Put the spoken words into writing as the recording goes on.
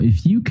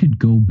If you could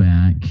go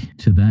back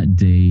to that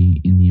day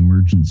in the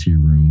emergency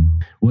room,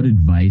 what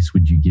advice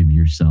would you give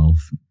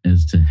yourself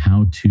as to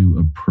how to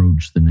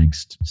approach the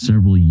next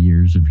several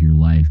years of your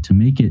life to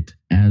make it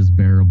as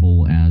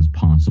bearable as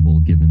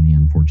possible given the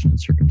unfortunate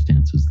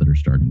circumstances that are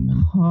starting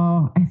then?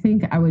 Oh, I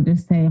think I would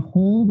just say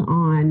hold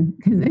on,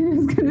 because it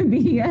is going to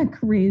be a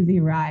crazy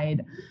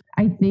ride.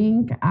 I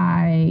think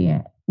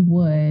I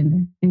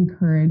would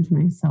encourage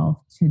myself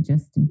to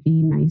just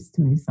be nice to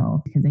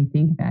myself, because I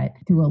think that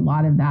through a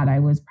lot of that, I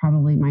was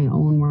probably my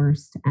own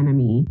worst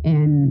enemy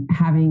in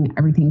having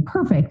everything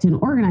perfect and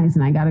organized,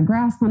 and I got a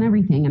grasp on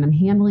everything, and I'm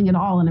handling it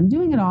all, and I'm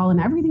doing it all, and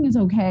everything is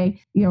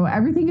okay.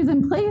 Everything is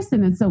in place,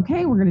 and it's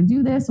okay. We're going to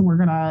do this, and we're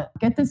going to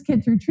get this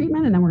kid through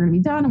treatment, and then we're going to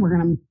be done, and we're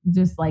going to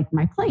just like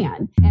my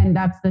plan. And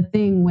that's the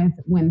thing with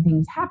when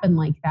things happen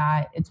like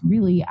that, it's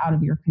really out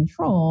of your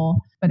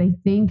control. But I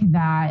think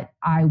that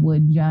I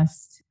would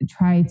just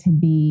try to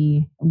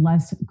be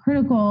less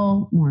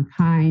critical, more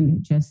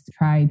kind, just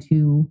try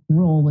to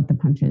roll with the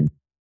punches.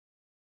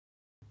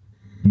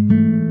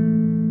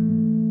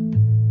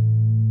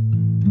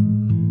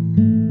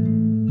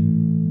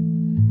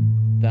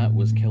 That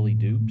was Kelly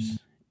Dupes,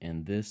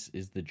 and this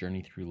is the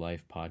Journey Through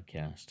Life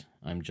podcast.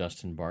 I'm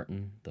Justin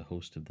Barton, the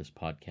host of this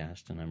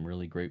podcast, and I'm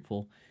really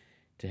grateful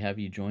to have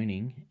you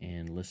joining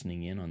and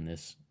listening in on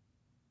this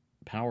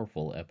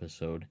powerful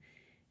episode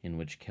in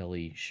which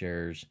Kelly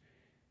shares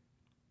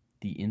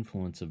the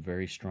influence of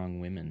very strong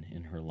women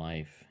in her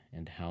life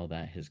and how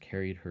that has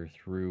carried her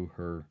through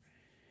her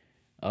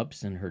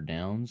ups and her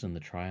downs and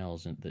the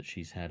trials that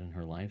she's had in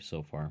her life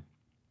so far.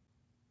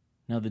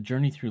 Now, the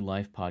Journey Through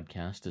Life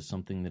podcast is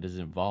something that has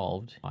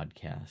evolved.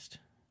 Podcast.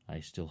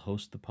 I still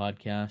host the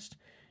podcast,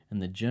 and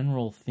the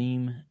general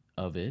theme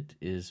of it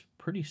is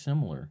pretty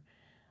similar.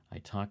 I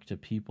talk to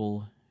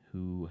people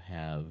who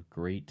have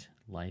great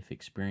life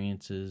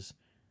experiences,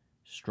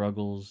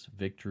 struggles,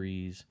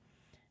 victories,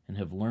 and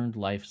have learned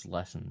life's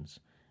lessons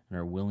and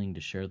are willing to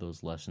share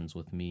those lessons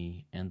with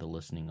me and the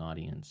listening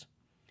audience.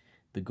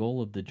 The goal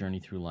of the Journey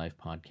Through Life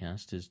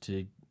podcast is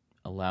to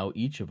allow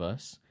each of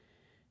us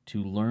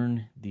to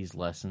learn these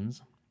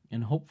lessons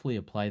and hopefully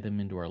apply them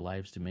into our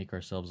lives to make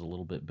ourselves a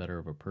little bit better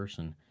of a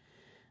person,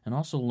 and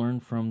also learn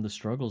from the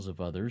struggles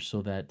of others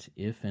so that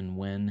if and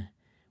when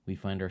we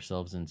find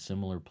ourselves in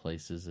similar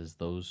places as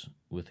those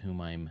with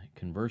whom I'm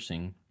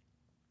conversing,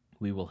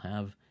 we will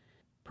have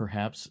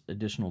perhaps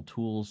additional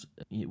tools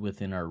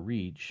within our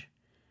reach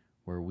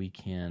where we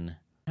can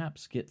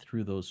perhaps get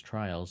through those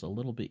trials a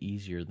little bit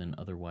easier than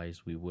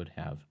otherwise we would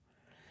have.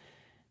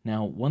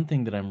 Now, one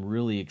thing that I'm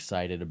really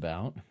excited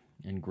about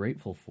and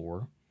grateful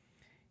for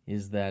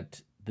is that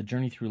the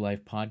Journey Through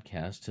Life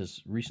podcast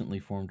has recently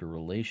formed a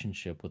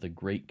relationship with a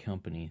great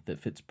company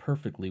that fits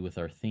perfectly with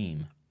our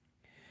theme.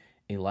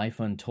 A Life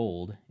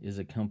Untold is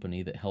a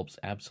company that helps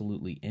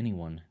absolutely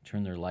anyone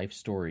turn their life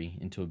story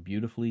into a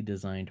beautifully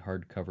designed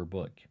hardcover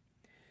book.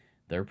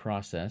 Their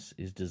process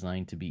is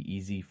designed to be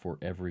easy for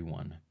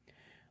everyone.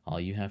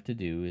 All you have to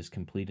do is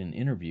complete an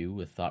interview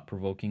with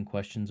thought-provoking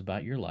questions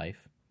about your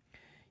life.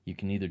 You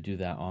can either do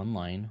that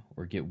online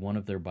or get one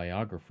of their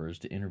biographers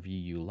to interview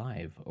you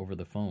live over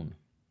the phone.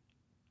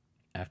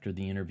 After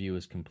the interview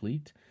is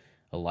complete,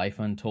 A Life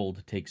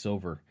Untold takes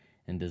over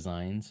and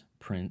designs,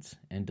 prints,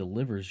 and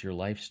delivers your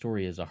life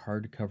story as a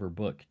hardcover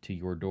book to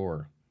your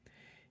door.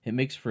 It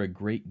makes for a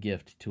great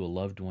gift to a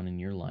loved one in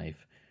your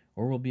life,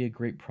 or will be a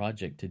great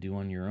project to do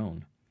on your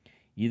own.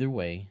 Either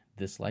way,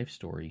 this life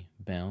story,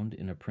 bound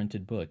in a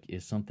printed book,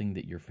 is something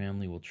that your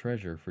family will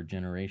treasure for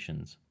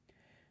generations.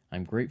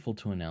 I'm grateful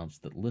to announce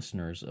that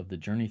listeners of the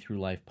Journey Through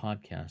Life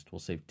podcast will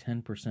save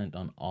 10%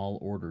 on all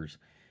orders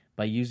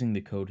by using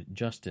the code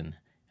JUSTIN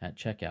at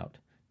checkout.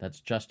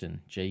 That's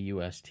Justin,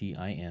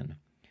 Justin.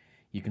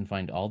 You can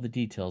find all the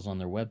details on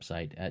their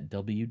website at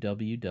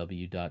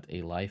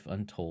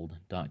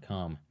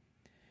www.alifeuntold.com.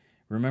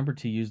 Remember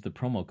to use the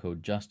promo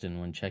code JUSTIN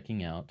when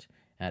checking out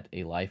at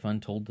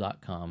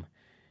alifeuntold.com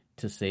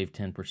to save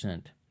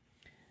 10%.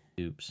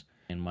 Oops.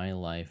 In my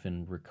life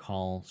and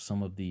recall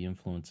some of the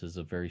influences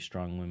of very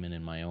strong women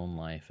in my own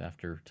life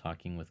after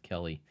talking with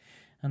Kelly.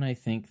 And I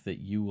think that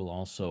you will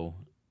also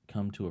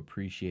come to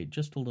appreciate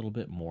just a little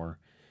bit more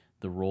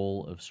the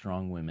role of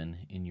strong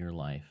women in your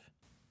life.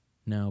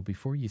 Now,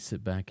 before you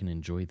sit back and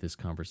enjoy this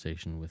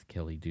conversation with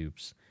Kelly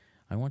Dupes,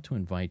 I want to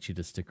invite you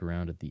to stick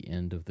around at the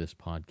end of this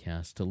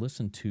podcast to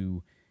listen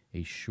to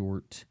a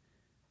short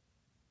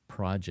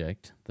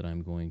project that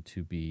I'm going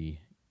to be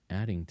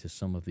adding to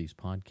some of these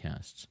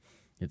podcasts.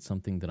 It's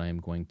something that I am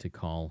going to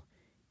call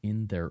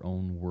In Their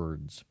Own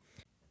Words.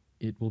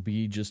 It will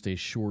be just a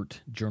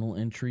short journal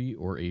entry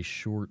or a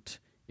short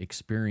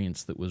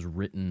experience that was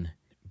written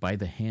by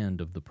the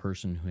hand of the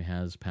person who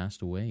has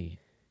passed away.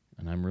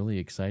 And I'm really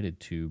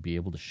excited to be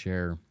able to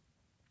share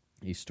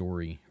a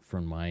story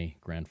from my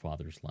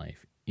grandfather's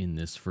life in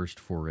this first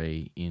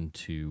foray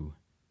into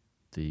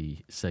the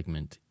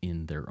segment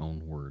In Their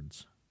Own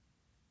Words.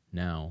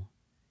 Now,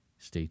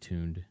 stay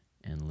tuned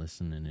and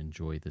listen and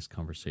enjoy this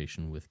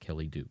conversation with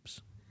Kelly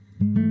Dupes.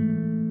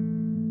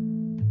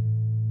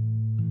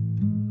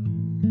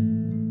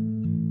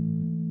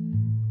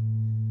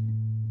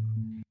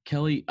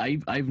 Kelly,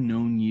 I've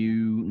known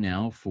you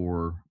now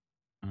for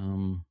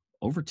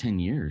over 10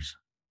 years.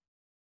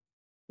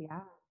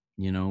 Yeah.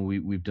 You know,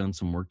 we've done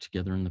some work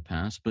together in the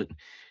past, but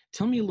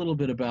tell me a little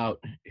bit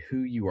about who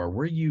you are,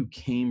 where you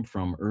came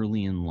from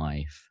early in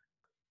life.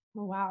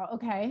 Oh, wow.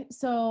 Okay.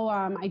 So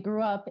I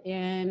grew up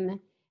in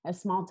a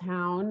small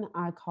town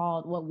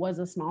what was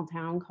a small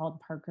town called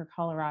Parker,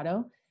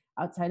 Colorado,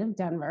 outside of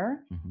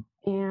Denver. Mhm.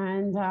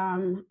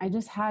 And I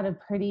just had a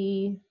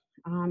pretty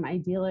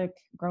idyllic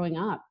growing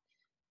up.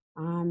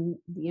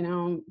 You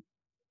know,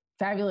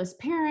 fabulous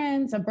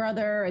parents, a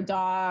brother, a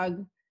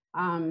dog,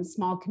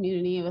 small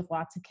community with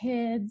lots of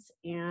kids.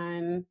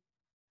 And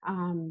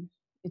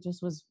it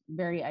just was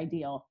very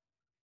ideal.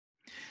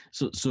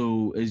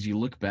 So as you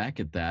look back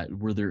at that,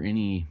 were there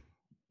any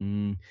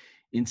mm,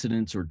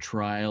 incidents or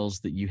trials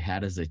that you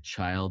had as a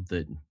child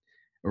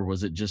or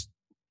was it just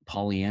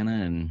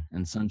Pollyanna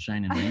and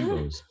sunshine and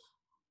rainbows?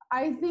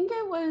 I think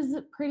it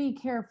was pretty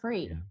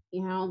carefree. Yeah.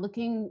 You know,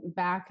 looking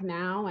back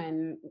now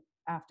and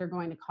after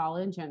going to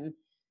college and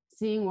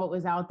seeing what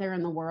was out there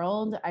in the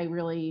world, I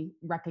really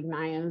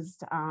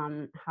recognized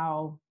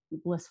how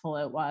blissful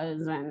it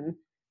was, and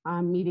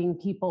meeting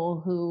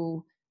people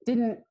who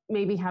didn't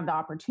maybe have the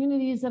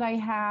opportunities that I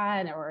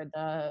had or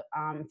the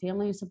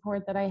family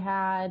support that I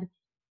had.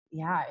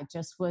 Yeah,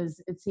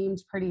 it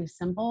seemed pretty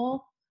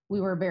simple.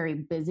 We were very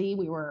busy.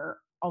 We were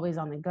always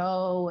on the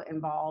go,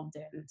 involved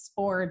in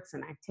sports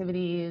and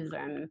activities.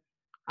 And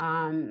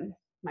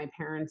my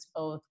parents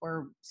both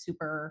were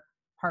super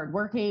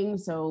hardworking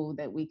so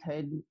that we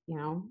could,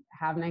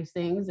 have nice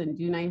things and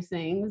do nice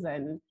things.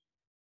 And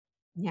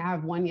yeah, I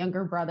have one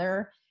younger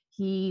brother.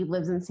 He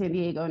lives in San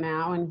Diego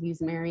now and he's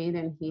married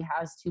and he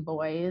has two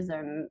boys.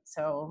 And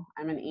so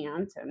I'm an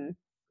aunt and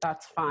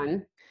that's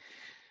fun.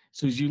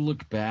 So as you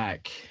look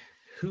back,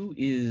 who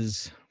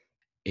is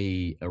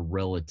a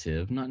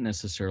relative, not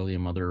necessarily a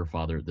mother or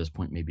father at this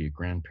point, maybe a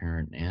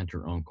grandparent, aunt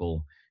or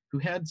uncle, who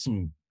had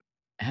some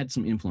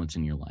influence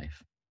in your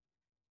life?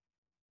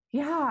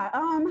 Yeah,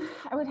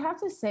 I would have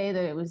to say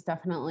that it was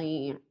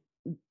definitely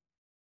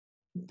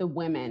the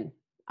women.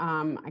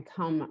 I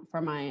come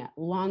from a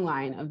long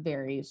line of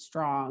very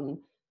strong,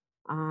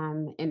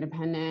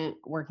 independent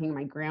working.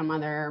 My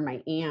grandmother,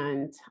 my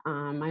aunt,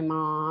 my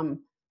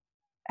mom,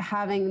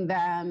 having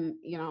them,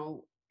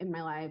 in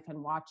my life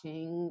and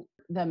watching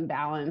them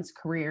balance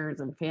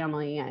careers and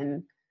family.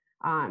 And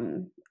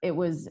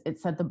it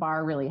set the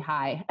bar really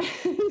high,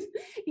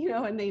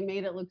 and they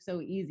made it look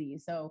so easy.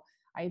 So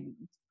I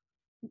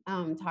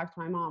talk to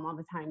my mom all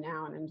the time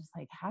now, and I'm just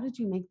like, how did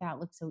you make that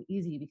look so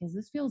easy? Because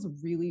this feels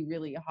really,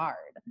 really hard.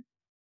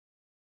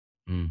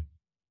 Mm.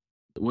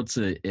 What's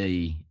an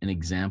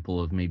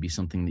example of maybe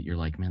something that you're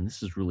like, man,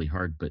 this is really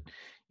hard, but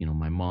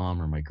my mom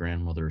or my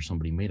grandmother or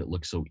somebody made it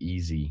look so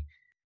easy?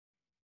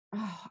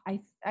 Oh,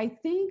 I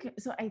think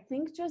so. I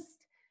think just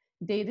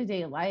day to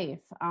day life.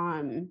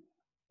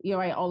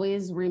 I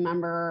always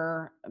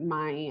remember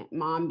my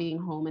mom being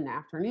home in the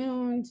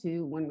afternoon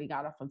to when we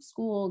got off of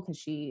school because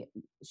she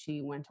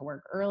went to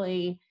work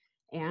early,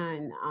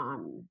 and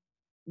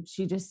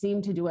she just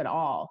seemed to do it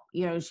all.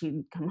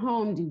 She'd come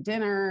home, do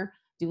dinner,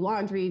 do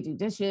laundry, do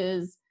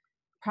dishes,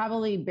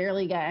 probably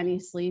barely get any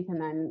sleep, and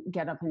then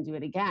get up and do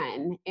it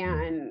again.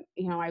 And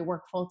I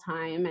work full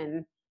time,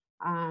 and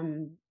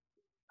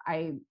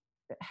I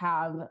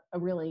have a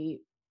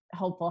really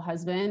helpful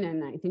husband,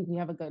 and I think we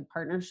have a good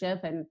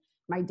partnership. And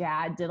my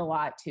dad did a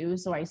lot too.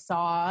 So I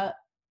saw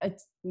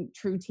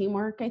true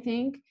teamwork, I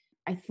think.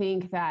 I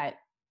think that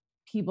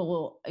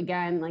people,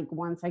 again, like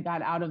once I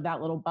got out of that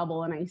little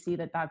bubble and I see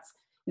that that's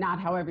not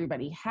how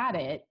everybody had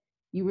it,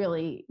 you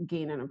really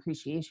gain an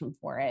appreciation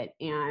for it.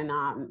 And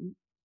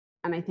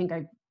I think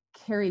I've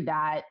carried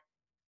that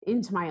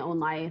into my own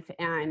life,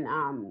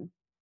 and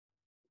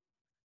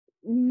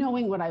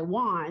knowing what I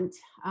want,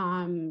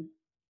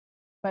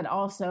 but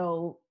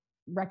also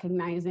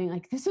recognizing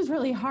like this is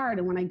really hard.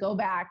 And when I go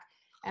back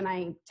and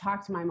I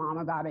talk to my mom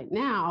about it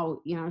now,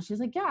 she's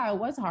like, yeah, it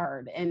was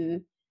hard.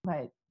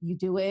 But you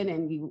do it,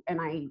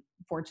 and I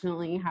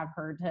fortunately have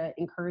her to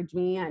encourage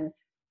me, and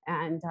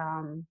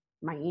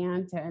my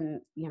aunt,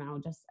 and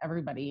just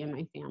everybody in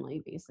my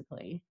family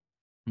basically.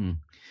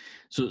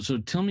 So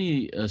tell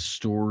me a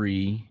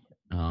story.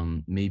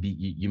 Maybe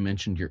you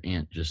mentioned your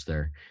aunt just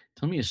there.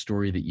 Tell me a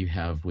story that you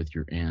have with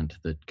your aunt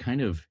that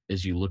kind of,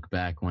 as you look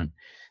back, went,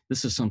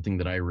 this is something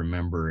that I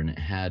remember and it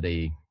had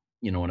an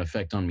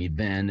effect on me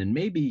then and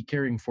maybe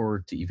carrying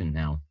forward to even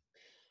now.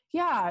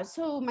 Yeah.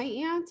 So my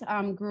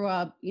aunt grew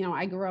up,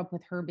 I grew up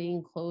with her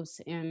being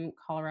close in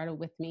Colorado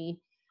with me.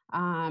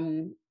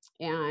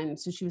 And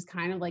so she was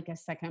kind of like a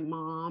second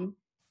mom.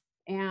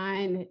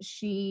 And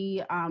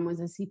she was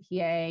a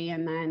CPA,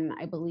 and then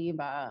I believe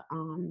a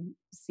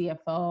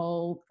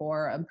CFO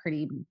for a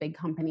pretty big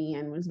company,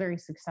 and was very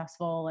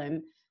successful.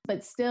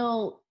 But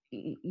still,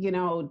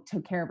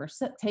 takes care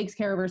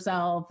of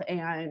herself,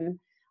 and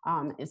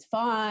is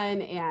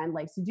fun and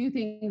likes to do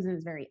things and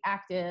is very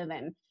active.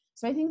 And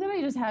so I think that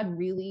I just had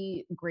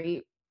really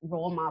great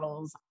role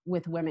models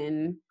with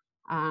women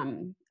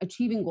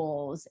achieving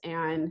goals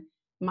and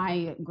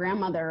my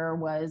grandmother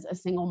was a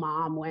single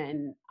mom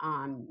when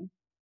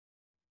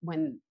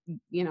when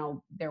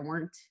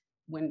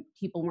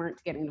people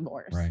weren't getting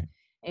divorced, Right.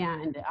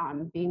 and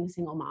being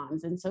single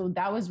moms. And so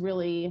that was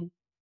really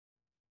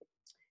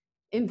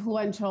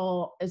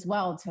influential as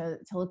well to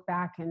look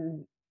back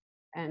and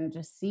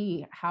just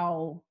see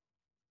how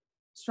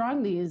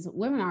strong these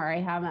women are. I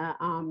have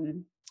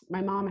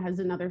my mom has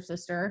another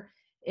sister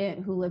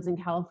who lives in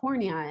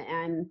California,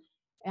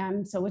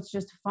 and so it's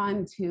just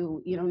fun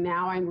to,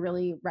 now I'm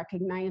really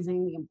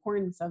recognizing the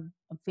importance of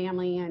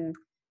family and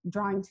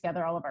drawing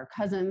together all of our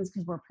cousins,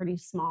 because we're pretty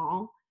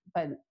small,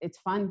 but it's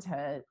fun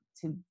to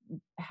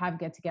have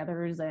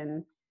get-togethers,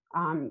 and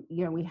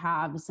we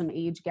have some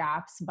age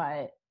gaps,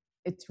 but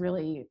it's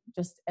really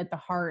just at the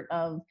heart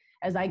of,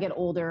 as I get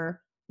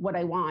older, what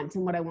I want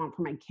and what I want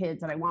for my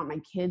kids. And I want my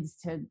kids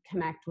to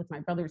connect with my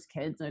brother's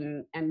kids,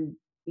 and I'm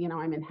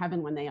in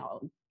heaven when they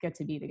all get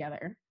to be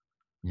together.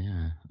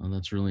 Yeah. Oh,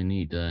 that's really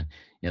neat.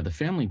 Yeah, the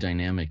family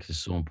dynamic is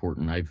so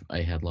important.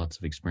 I had lots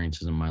of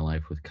experiences in my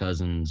life with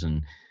cousins,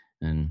 and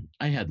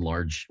I had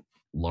large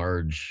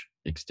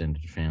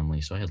extended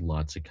family. So I had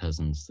lots of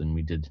cousins, and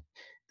we did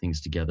things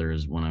together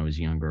as when I was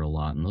younger a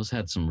lot. And those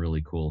had some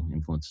really cool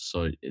influences.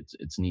 So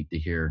it's neat to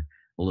hear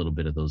a little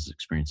bit of those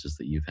experiences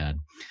that you've had.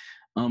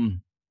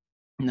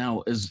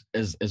 Now,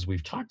 as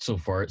we've talked so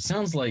far, it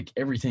sounds like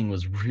everything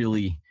was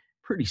really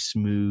pretty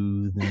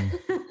smooth,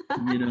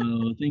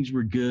 and things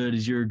were good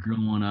as you were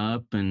growing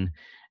up, and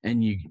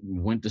you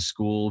went to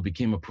school,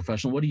 became a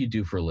professional. What do you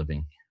do for a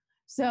living?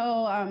 So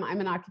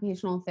I'm an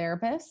occupational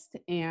therapist,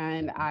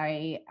 and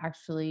I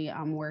actually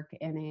work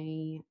in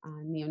a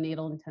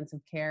neonatal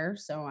intensive care.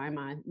 So I'm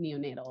a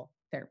neonatal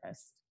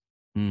therapist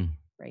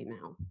right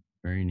now.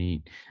 Very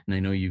neat. And I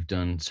know you've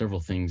done several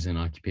things in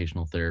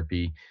occupational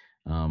therapy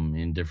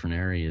in different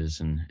areas,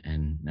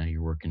 and now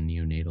you're working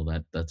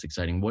neonatal. That's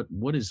exciting.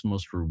 What is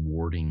most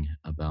rewarding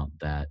about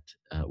that?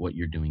 What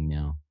you're doing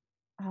now?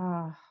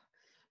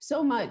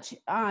 So much.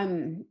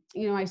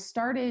 I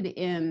started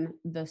in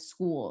the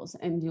schools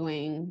and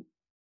doing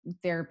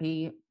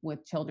therapy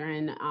with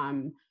children,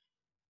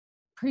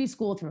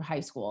 preschool through high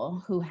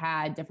school, who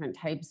had different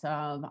types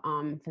of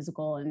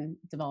physical and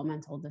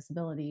developmental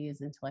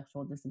disabilities,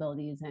 intellectual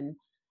disabilities. And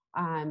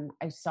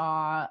I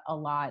saw a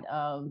lot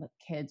of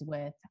kids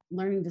with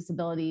learning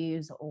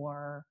disabilities,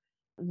 or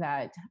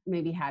that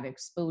maybe had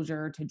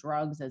exposure to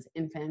drugs as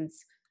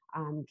infants,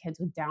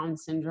 kids with Down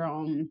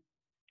syndrome,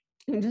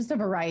 and just a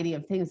variety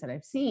of things that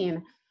I've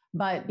seen.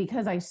 But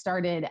because I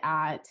started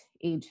at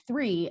age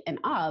 3 and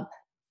up,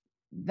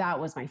 that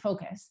was my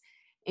focus.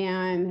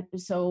 And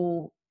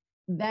so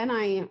then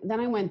I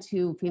went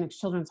to Phoenix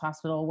Children's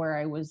Hospital, where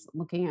I was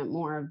looking at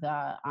more of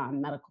the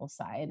medical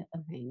side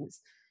of things.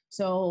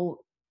 So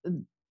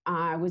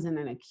I was in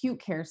an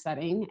acute care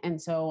setting,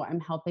 and so I'm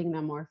helping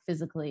them more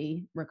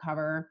physically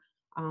recover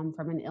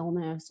from an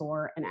illness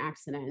or an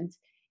accident,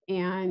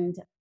 and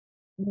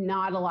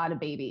not a lot of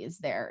babies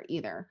there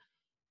either.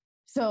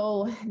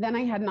 So then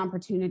I had an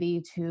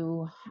opportunity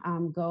to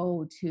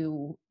go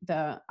to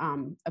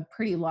a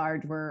pretty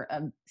large, we're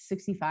a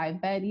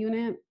 65-bed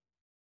unit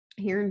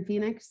here in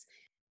Phoenix.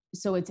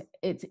 So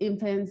it's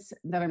infants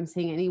that I'm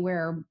seeing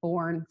anywhere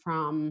born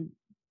from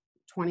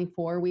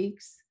 24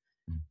 weeks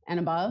and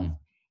above.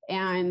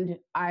 And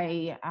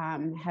I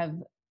have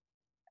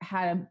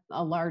had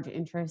a large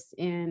interest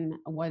in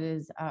what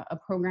is a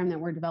program that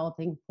we're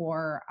developing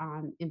for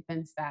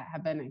infants that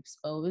have been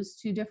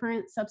exposed to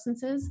different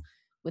substances.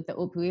 With the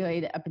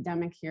opioid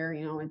epidemic here,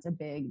 it's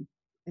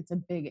a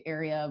big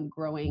area of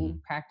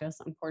growing practice,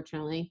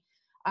 unfortunately.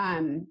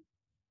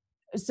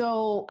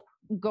 So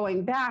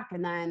going back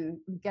and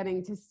then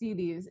getting to see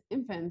these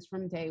infants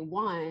from day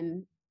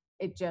one,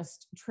 it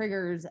just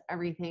triggers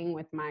everything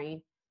with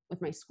my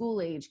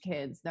school age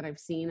kids that I've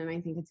seen. And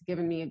I think it's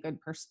given me a good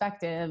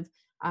perspective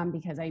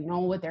because I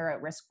know what they're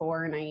at risk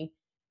for, and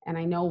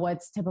I know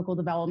what's typical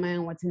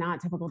development, what's not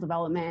typical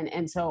development.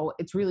 And so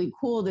it's really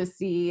cool to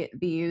see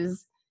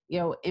these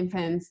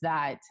infants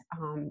that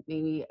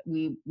maybe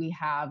we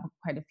have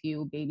quite a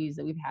few babies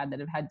that we've had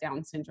that have had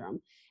Down syndrome.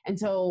 And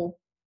so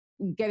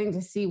getting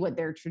to see what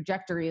their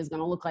trajectory is going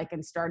to look like,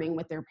 and starting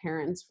with their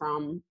parents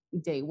from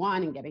day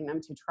one, and getting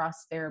them to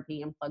trust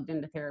therapy and plugged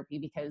into therapy,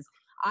 because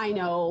I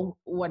know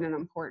what an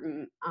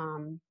important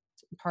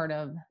part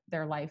of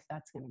their life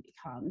that's going to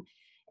become.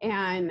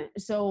 And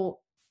so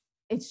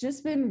it's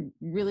just been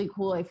really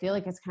cool. I feel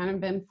like it's kind of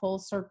been full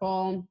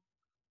circle.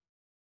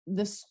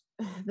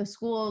 The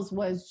schools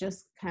was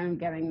just kind of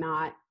getting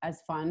not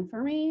as fun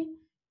for me.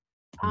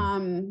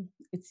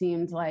 It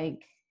seemed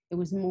like it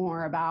was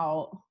more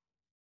about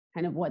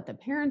kind of what the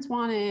parents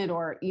wanted,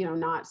 or,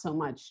 not so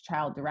much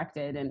child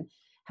directed, and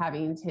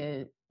having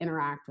to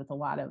interact with a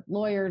lot of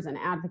lawyers and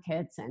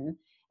advocates.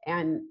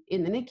 And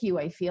in the NICU,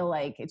 I feel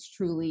like it's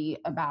truly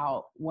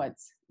about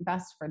what's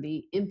best for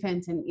the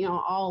infant. And,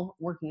 all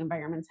working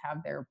environments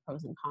have their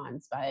pros and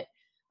cons, but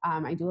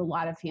I do a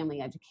lot of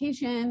family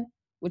education,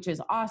 which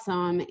is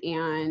awesome.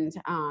 And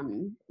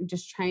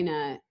just trying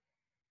to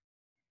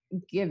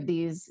give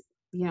these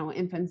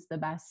infants the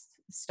best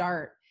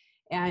start.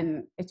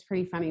 And it's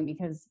pretty funny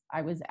because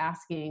I was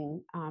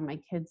asking my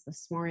kids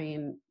this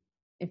morning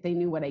if they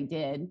knew what I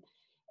did.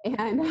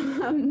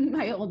 And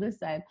my oldest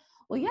said,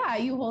 well, yeah,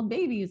 you hold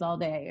babies all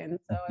day. And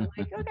so I'm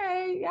like,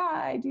 okay, yeah,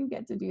 I do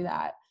get to do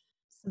that.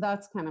 So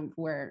that's kind of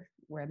where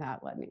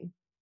that led me.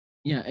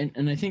 Yeah,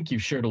 and I think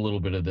you've shared a little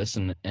bit of this,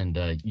 and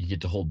you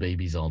get to hold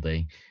babies all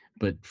day.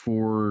 But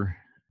for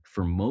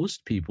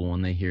most people,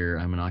 when they hear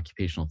I'm an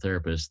occupational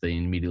therapist, they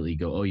immediately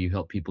go, "Oh, you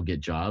help people get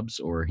jobs,"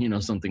 or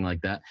something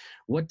like that.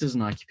 What does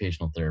an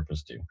occupational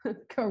therapist do?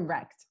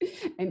 Correct.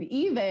 And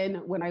even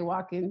when I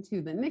walk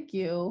into the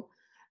NICU,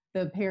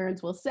 the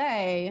parents will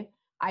say,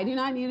 I do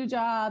not need a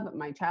job.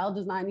 My child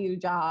does not need a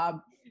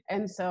job.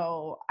 And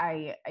so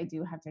I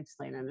do have to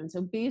explain it. And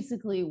so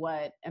basically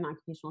what an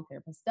occupational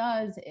therapist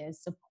does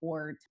is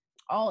support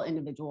all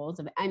individuals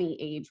of any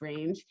age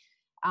range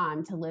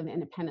to live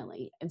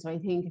independently. And so I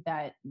think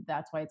that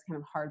that's why it's kind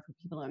of hard for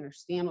people to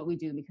understand what we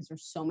do, because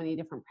there's so many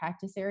different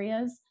practice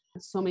areas,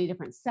 so many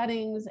different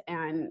settings,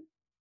 and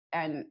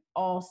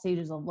all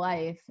stages of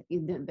life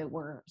that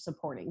we're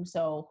supporting.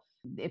 So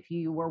if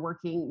you were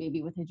working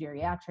maybe with a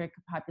geriatric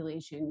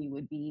population, you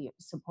would be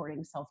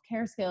supporting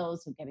self-care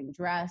skills, so getting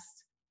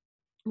dressed.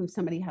 If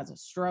somebody has a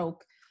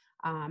stroke,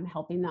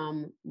 helping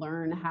them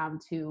learn how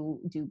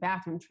to do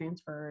bathroom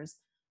transfers,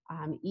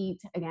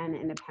 eat again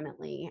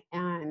independently.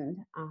 And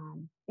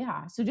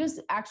so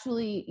just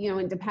actually,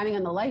 and depending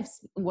on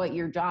what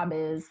your job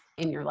is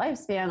in your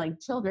lifespan, like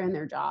children,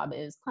 their job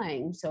is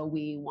playing. So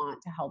we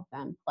want to help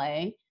them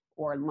play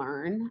or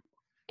learn.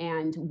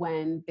 And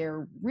when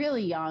they're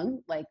really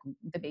young, like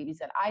the babies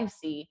that I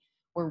see,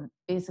 we're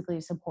basically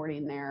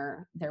supporting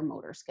their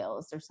motor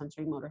skills, their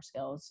sensory motor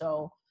skills.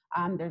 So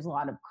there's a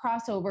lot of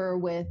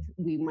crossover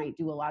we might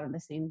do a lot of the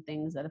same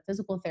things that a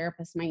physical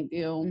therapist might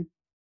do,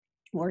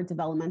 or a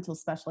developmental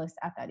specialist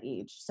at that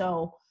age.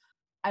 So,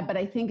 but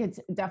I think it's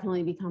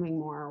definitely becoming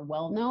more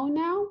well-known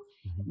now,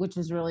 which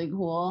is really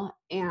cool.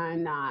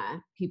 And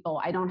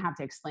I don't have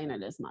to explain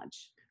it as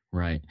much.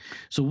 Right.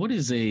 So what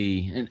is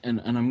and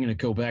I'm going to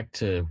go back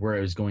to where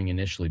I was going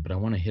initially, but I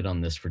want to hit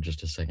on this for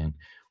just a second.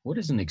 What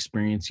is an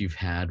experience you've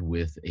had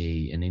with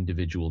an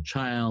individual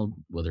child,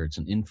 whether it's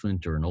an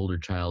infant or an older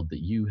child, that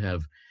you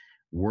have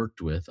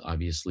worked with,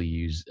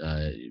 obviously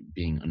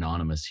being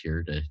anonymous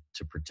here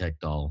to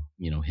protect all,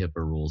 HIPAA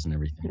rules and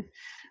everything,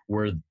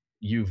 where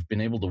you've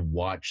been able to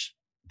watch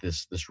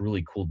this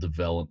really cool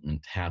development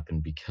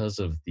happen because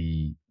of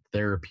the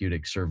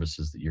therapeutic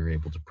services that you're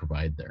able to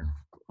provide there?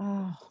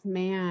 Oh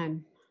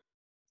man,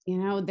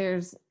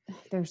 there's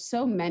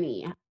so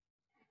many.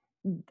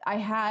 I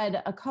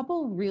had a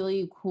couple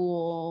really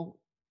cool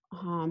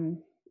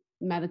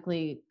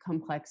medically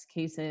complex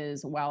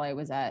cases while I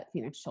was at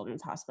Phoenix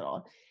Children's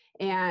Hospital.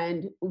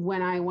 And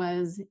when I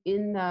was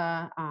in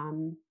the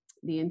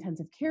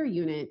intensive care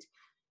unit,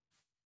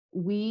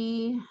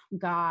 we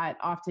got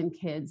often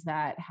kids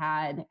that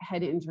had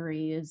head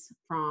injuries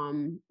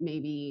from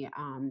maybe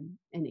an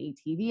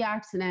ATV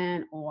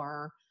accident,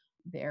 or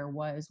there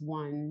was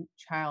one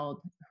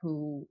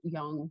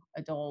young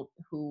adult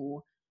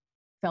who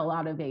fell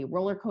out of a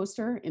roller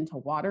coaster into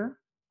water.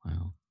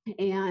 Wow.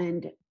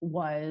 And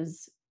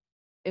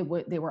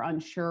they were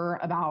unsure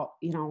about,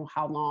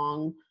 how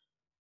long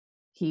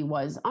he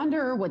was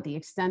under, what the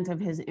extent of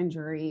his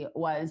injury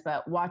was,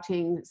 but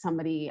watching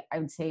somebody, I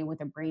would say,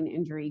 with a brain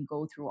injury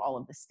go through all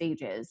of the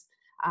stages,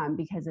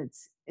 because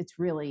it's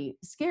really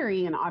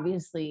scary. And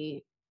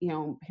obviously,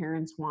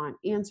 parents want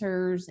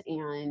answers,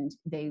 and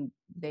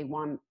they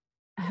want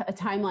a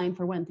timeline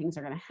for when things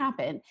are going to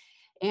happen.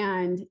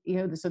 And,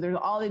 so there's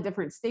all the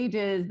different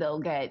stages. They'll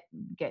get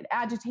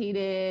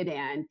agitated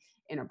and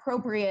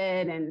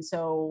inappropriate. And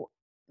so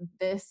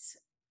there's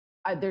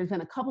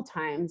been a couple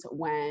times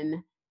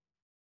when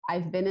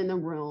I've been in the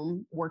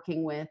room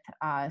working with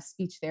a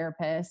speech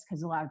therapist,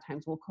 because a lot of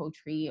times we'll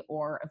co-treat,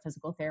 or a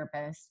physical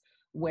therapist,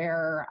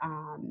 where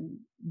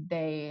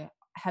they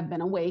have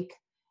been awake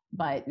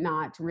but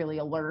not really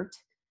alert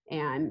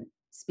and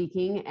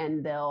speaking,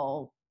 and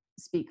they'll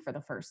speak for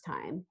the first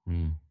time.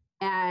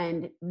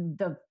 And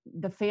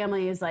the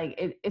family is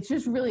like, it's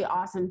just really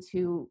awesome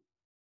to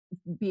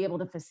be able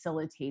to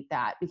facilitate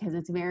that, because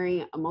it's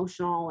very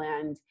emotional.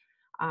 And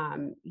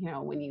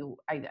when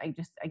I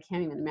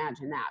can't even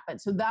imagine that.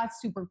 But so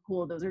that's super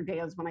cool. Those are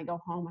days when I go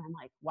home and I'm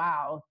like,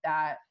 wow,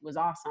 that was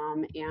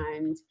awesome.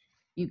 And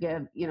you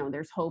give,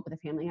 there's hope, the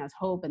family has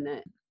hope, and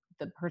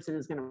the person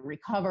is going to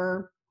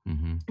recover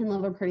and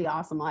live a pretty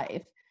awesome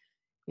life.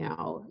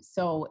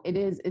 So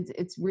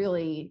it's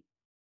really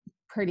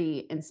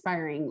pretty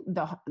inspiring.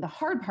 The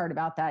hard part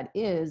about that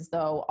is,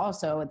 though,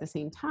 also at the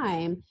same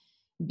time,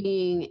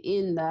 being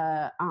in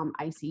the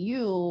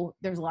ICU,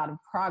 there's a lot of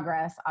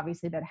progress,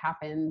 obviously, that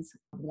happens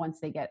once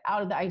they get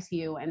out of the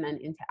ICU and then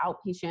into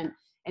outpatient.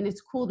 And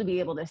it's cool to be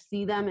able to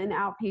see them in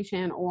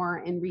outpatient or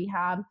in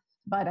rehab.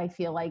 But I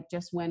feel like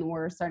just when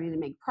we're starting to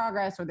make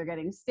progress, or they're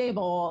getting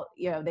stable,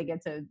 they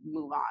get to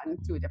move on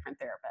to a different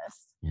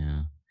therapist.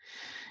 Yeah.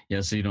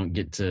 Yeah.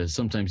 So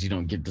sometimes you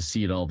don't get to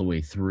see it all the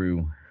way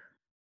through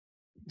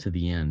to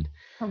the end.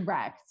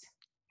 Correct.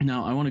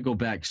 Now I want to go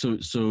back.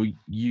 So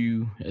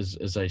you,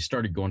 as I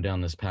started going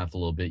down this path a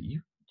little bit,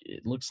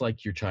 it looks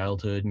like your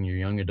childhood and your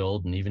young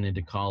adult and even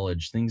into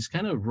college, things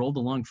kind of rolled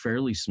along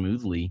fairly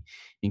smoothly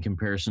in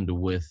comparison to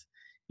with,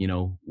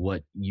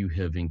 what you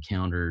have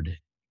encountered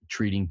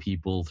treating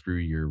people through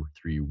your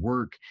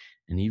work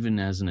and even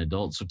as an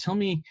adult. So tell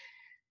me,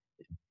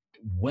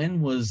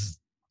 when was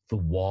the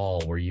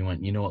wall where you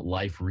went, you know what,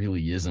 life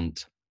really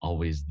isn't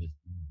always this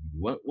easy?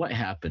 What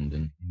happened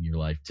in your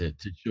life to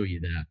show you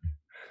that?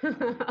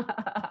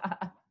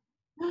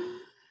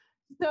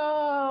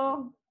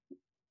 So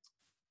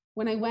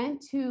when I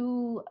went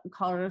to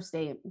Colorado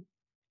State,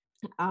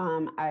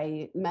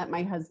 I met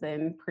my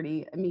husband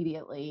pretty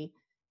immediately,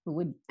 who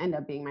would end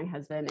up being my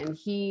husband. And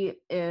he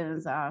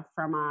is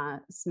from a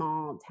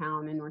small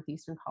town in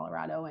northeastern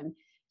Colorado. And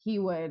he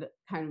would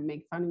kind of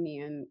make fun of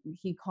me. And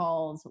he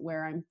calls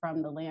where I'm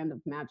from the land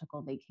of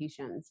magical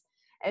vacations.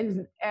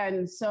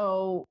 And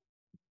so,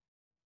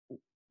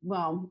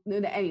 well,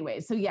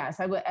 anyway, so yes,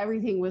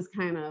 everything was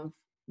kind of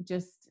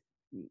just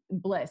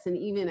bliss. And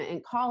even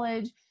in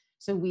college,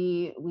 so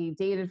we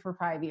dated for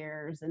 5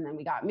 years, and then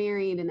we got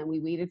married, and then we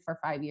waited for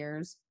 5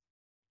 years,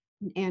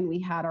 and we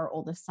had our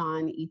oldest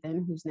son,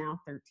 Ethan, who's now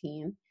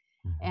 13.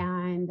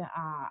 And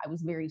I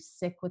was very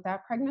sick with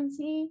that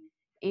pregnancy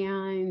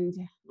and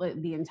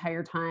the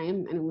entire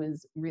time. And it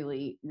was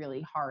really,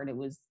 really hard. It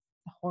was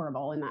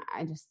horrible. And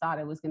I just thought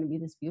it was going to be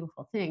this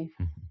beautiful thing.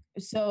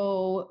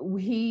 So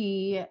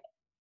we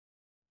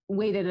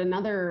waited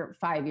another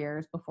 5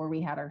 years before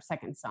we had our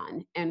second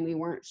son. And we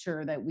weren't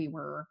sure that we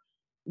were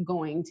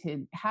going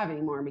to have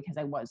any more because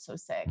I was so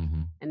sick.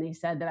 And they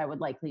said that I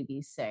would likely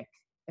be sick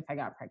if I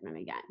got pregnant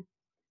again.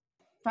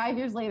 5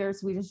 years later,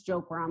 so we just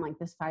joke we're on like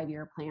this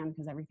 5-year plan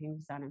because everything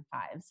was done in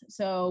fives.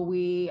 So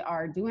we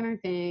are doing our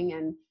thing,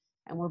 and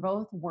we're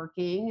both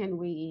working, and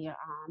we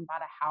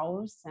bought a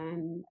house,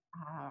 and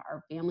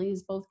our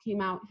families both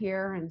came out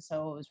here. And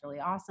so it was really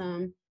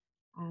awesome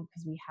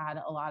because we had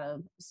a lot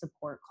of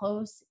support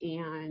close.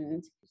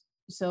 And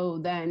so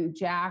then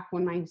Jack,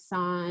 when my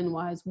son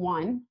was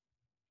 1,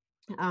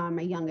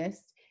 my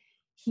youngest,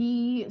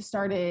 he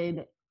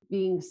started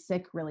being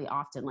sick really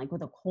often, like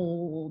with a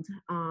cold,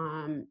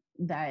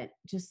 that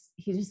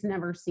he just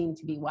never seemed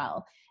to be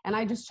well. And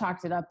I just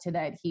chalked it up to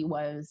that he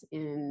was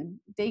in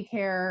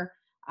daycare,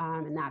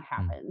 and that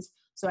happens.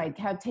 So I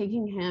kept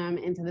taking him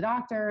into the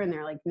doctor, and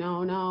they're like,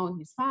 no,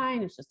 he's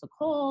fine. It's just a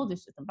cold.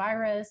 It's just a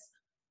virus.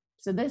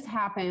 So this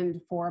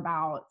happened for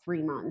about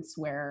 3 months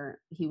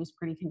where he was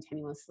pretty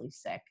continuously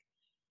sick.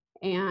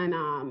 And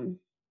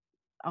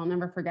I'll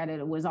never forget it.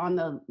 It was on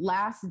the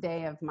last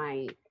day of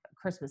my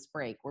Christmas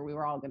break where we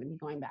were all going to be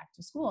going back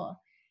to school.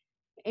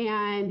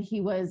 And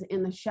he was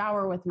in the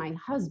shower with my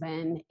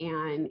husband,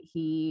 and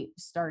he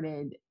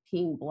started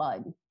peeing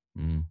blood.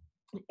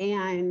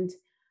 And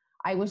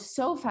I was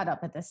so fed up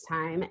at this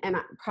time, and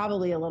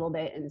probably a little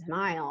bit in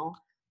denial,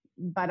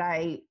 but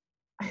I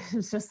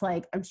was just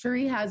like, I'm sure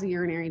he has a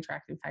urinary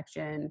tract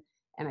infection,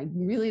 and I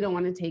really don't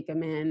want to take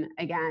him in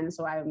again.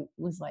 So I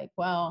was like,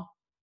 well,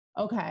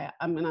 okay,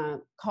 I'm going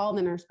to call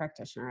the nurse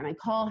practitioner. And I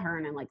call her,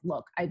 and I'm like,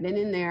 look, I've been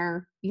in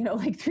there,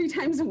 like 3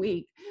 times a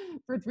week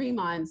for 3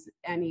 months,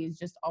 and he's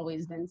just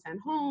always been sent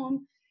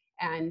home.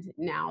 And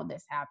now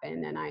this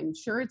happened, and I'm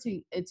sure it's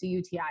a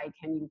UTI.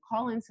 Can you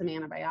call in some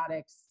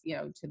antibiotics,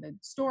 to the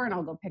store, and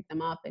I'll go pick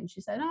them up? And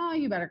she said, oh,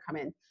 you better come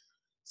in.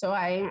 So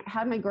I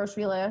had my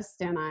grocery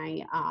list, and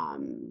I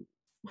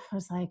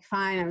was like,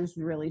 fine. I was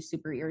really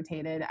super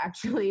irritated,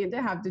 actually,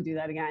 to have to do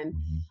that again.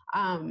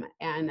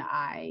 And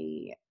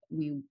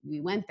we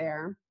went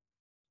there,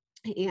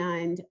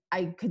 and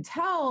I could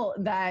tell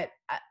that,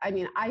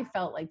 I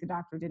felt like the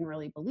doctor didn't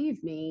really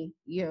believe me,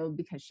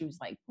 because she was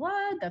like,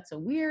 blood, that's so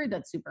weird.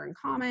 That's super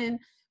uncommon.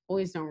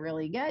 Boys don't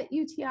really get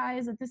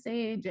UTIs at this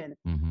age.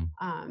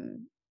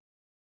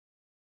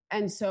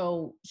 And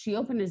so she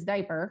opened his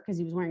diaper, because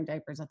he was wearing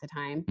diapers at the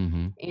time.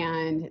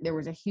 And there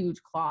was a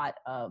huge clot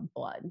of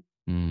blood.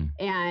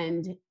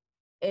 And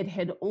it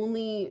had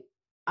only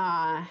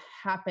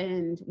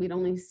happened, we'd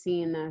only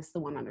seen this the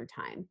one other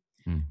time.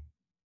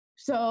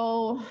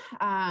 So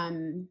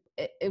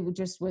it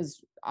just was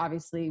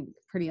obviously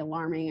pretty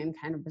alarming and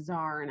kind of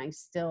bizarre. And I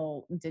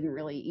still didn't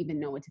really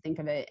even know what to think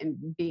of it, and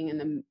being in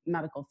the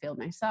medical field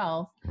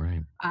myself.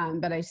 Right.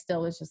 But I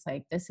still was just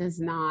like, this is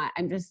not,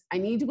 I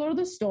need to go to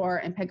the store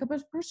and pick up a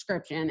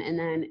prescription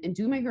and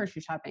do my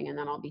grocery shopping, and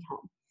then I'll be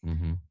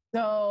home.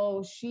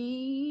 So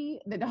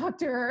the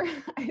doctor,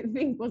 I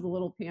think, was a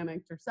little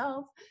panicked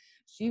herself.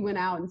 She went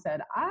out and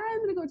said, I'm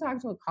going to go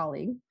talk to a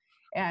colleague.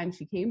 And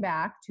she came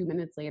back 2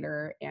 minutes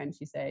later, and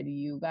she said,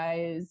 you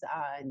guys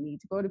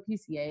need to go to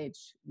PCH.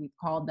 We've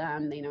called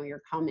them. They know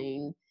you're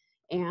coming,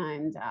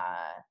 and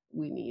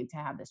we need to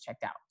have this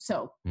checked out.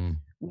 So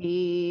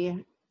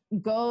we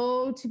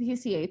go to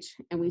PCH,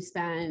 and we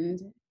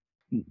spend...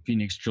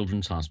 Phoenix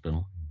Children's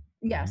Hospital.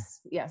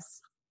 Yes.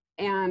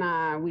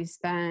 And we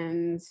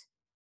spend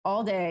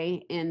all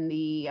day in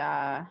the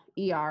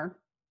ER.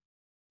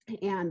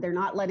 and they're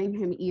not letting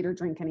him eat or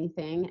drink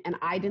anything. And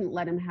I didn't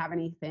let him have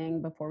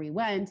anything before we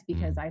went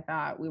because I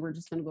thought we were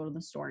just going to go to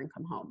the store and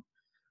come home.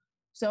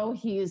 So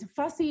he's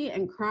fussy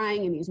and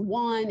crying, and he's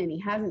 1, and he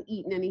hasn't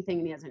eaten anything,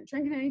 and he hasn't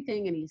drinking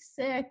anything, and he's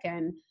sick.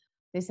 And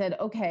they said,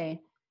 okay,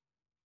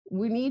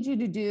 we need you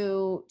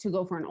to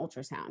go for an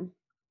ultrasound.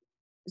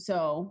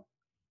 So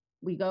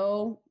we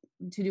go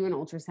to do an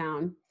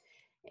ultrasound,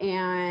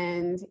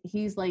 and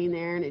he's laying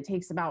there, and it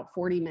takes about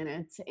 40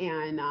 minutes.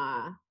 And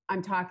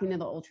I'm talking to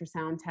the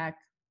ultrasound tech,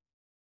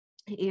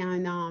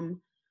 and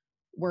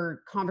we're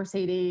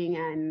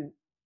conversating,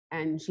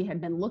 and she had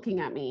been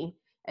looking at me.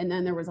 And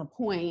then there was a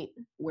point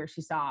where she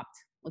stopped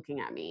looking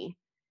at me.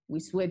 We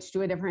switched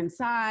to a different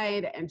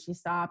side, and she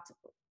stopped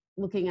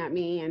looking at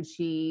me, and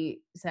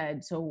she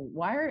said, so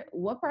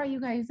what brought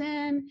you guys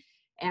in?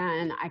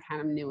 And I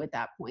kind of knew at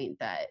that point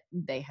that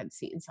they had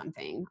seen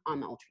something on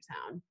the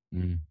ultrasound.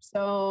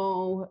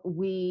 So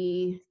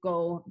we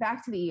go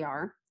back to the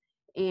ER,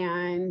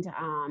 and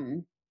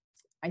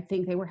I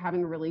think they were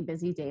having a really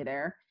busy day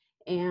there.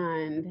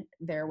 And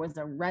there was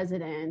a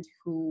resident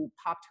who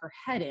popped her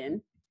head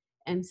in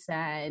and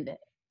said,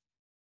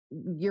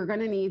 you're going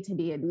to need to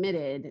be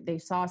admitted. They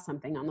saw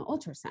something on the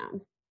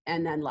ultrasound,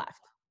 and then left.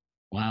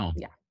 Wow.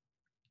 Yeah.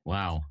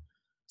 Wow.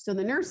 So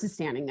the nurse is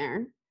standing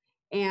there,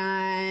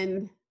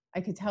 and I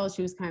could tell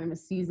she was kind of a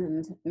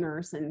seasoned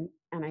nurse. And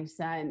I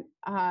said,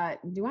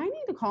 do I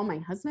need to call my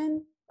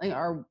husband? Like,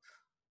 are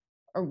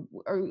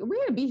we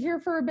going to be here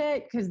for a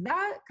bit? Because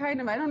that kind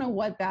of, I don't know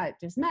what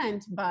that just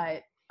meant,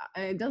 but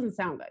it doesn't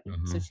sound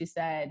good. So she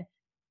said,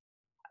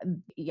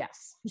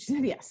 yes. She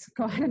said, yes,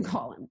 go ahead and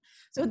call him.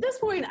 So at this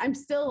point, I'm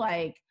still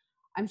like,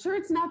 I'm sure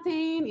it's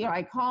nothing. You know,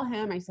 I call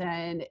him. I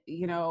said,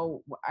 you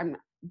know,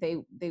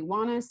 they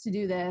want us to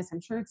do this.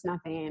 I'm sure it's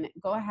nothing.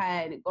 Go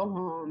ahead, go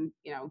home,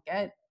 you know,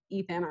 get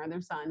Ethan, our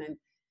other son. And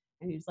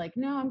he was like,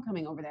 no, I'm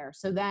coming over there.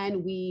 So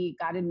then we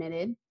got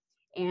admitted,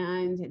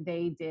 and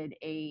they did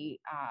a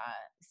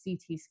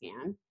CT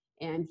scan,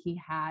 and he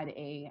had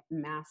a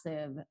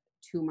massive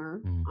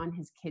tumor on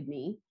his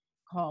kidney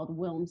called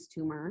Wilms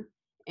tumor.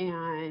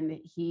 And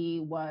he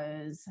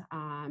was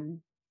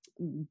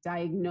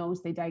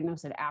diagnosed, they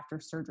diagnosed it after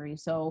surgery.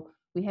 So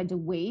we had to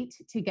wait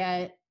to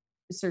get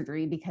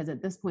surgery because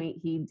at this point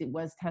he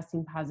was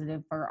testing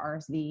positive for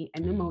RSV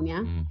and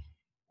pneumonia.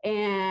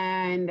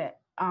 And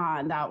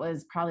that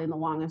was probably the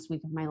longest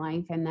week of my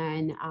life. And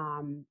then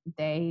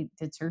they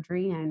did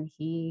surgery, and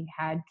he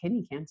had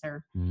kidney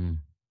cancer.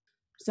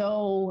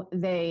 So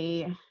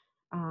they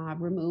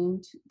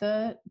removed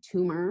the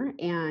tumor,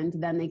 and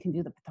then they can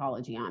do the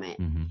pathology on it.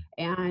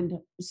 And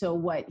so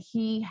what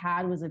he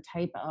had was a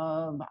type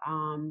of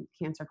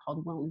cancer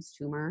called Wilms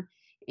tumor,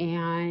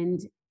 and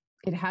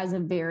it has a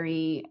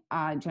very,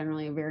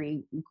 generally a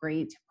very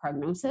great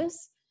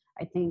prognosis.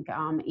 I think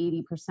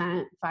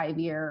 80%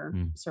 5-year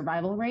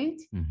survival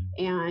rate.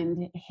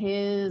 And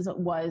his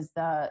was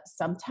the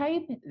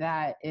subtype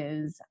that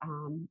is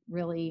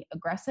really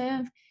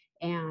aggressive,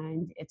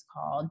 and it's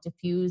called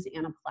diffuse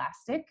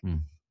anaplastic.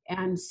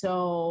 And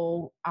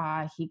so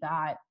he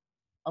got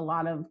a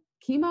lot of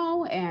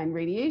chemo and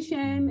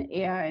radiation,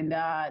 and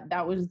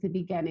that was the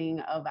beginning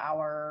of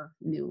our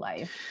new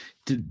life.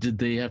 Did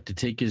they have to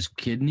take his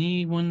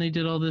kidney when they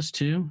did all this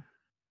too?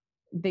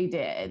 They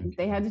did.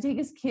 They had to take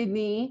his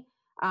kidney.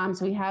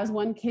 So he has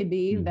one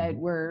kidney that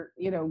we're,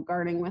 you know,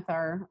 guarding with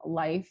our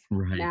life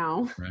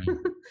now.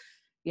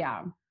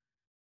 Yeah.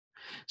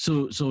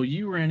 So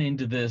you ran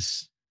into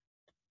this,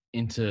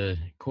 into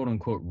quote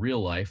unquote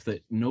real life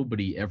that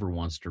nobody ever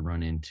wants to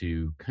run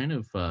into, kind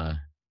of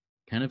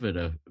at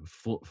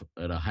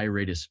a high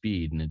rate of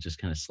speed, and it just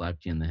kind of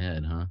slapped you in the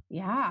head, huh?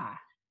 Yeah.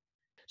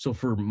 So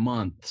for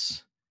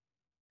months,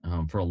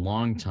 for a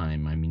long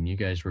time, I mean, you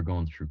guys were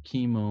going through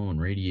chemo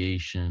and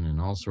radiation and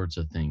all sorts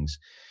of things.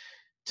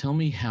 Tell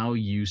me how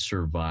you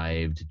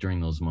survived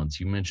during those months.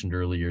 You mentioned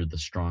earlier the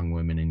strong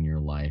women in your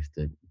life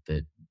that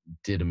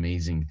did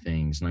amazing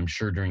things. And I'm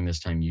sure during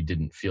this time you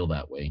didn't feel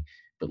that way.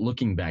 But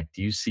looking back,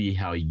 do you see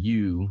how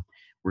you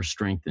were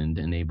strengthened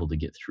and able to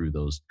get through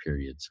those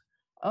periods?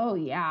 Oh,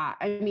 yeah.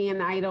 I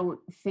mean, I know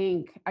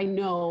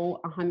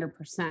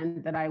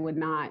 100% that I would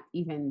not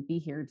even be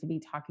here to be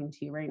talking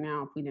to you right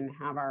now if we didn't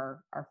have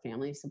our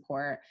family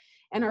support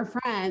and our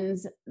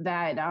friends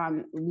that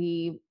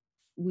we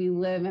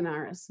live in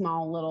our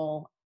small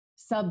little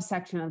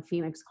subsection of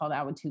Phoenix called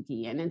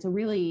Ahwatukee, and it's a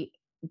really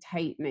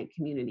tight-knit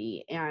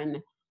community. And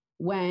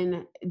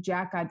when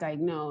Jack got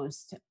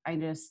diagnosed, I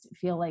just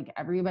feel like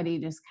everybody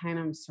just kind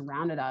of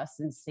surrounded us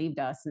and saved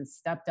us and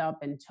stepped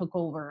up and took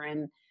over.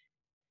 And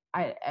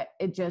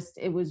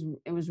it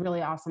was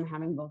really awesome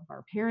having both of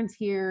our parents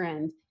here,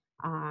 and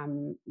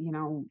you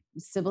know,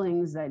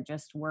 siblings that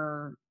just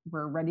were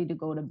ready to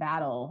go to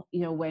battle.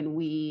 You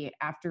know,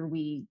 after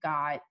we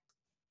got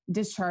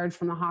discharged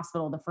from the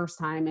hospital the first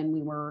time, and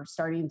we were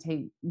starting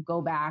to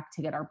go back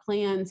to get our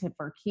plans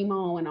for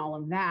chemo and all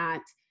of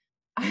that,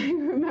 I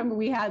remember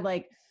we had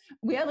like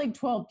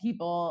 12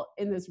 people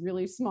in this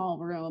really small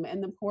room,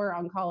 and the poor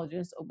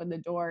oncologist opened the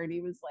door, and he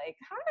was like,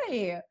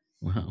 "Hi."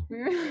 Wow.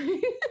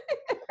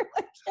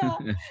 Like,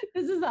 yeah,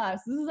 this is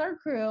us. This is our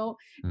crew.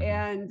 Mhm.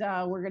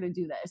 And we're going to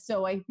do this.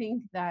 So I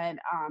think that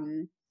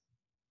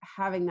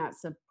having that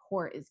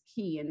support is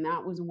key. And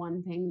that was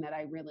one thing that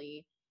I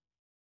really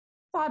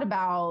thought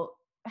about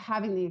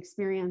having the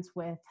experience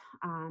with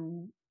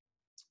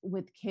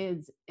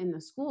kids in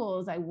the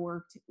schools. I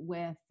worked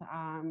with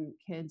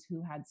kids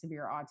who had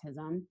severe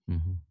autism,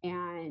 Mhm.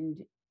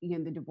 and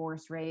the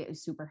divorce rate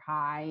is super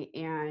high,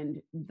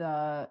 and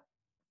the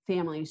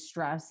family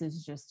stress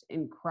is just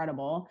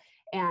incredible.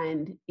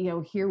 And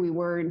here we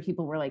were, and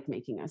people were like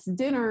making us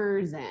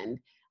dinners and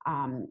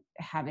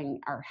having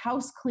our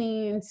house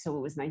cleaned, so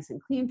it was nice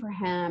and clean for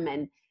him.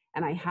 And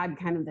I had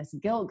kind of this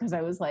guilt because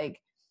I was like,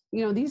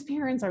 these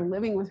parents are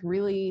living with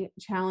really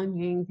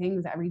challenging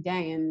things every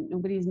day, and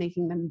nobody's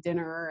making them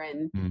dinner.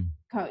 And Mm.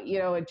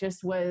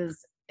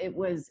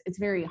 it's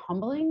very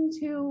humbling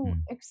to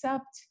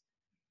accept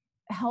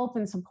help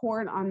and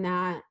support on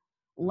that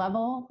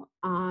level,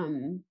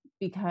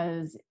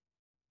 because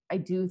I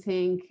do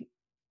think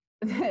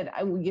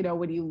that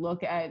when you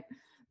look at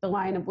the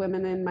line of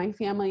women in my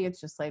family, it's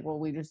just like, well,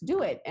 we just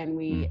do it, and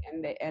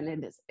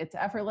it's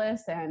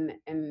effortless,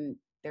 and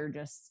they're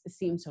just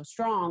seem so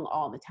strong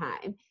all the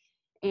time.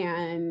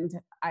 And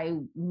I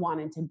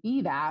wanted to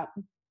be that.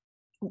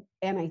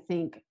 And I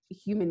think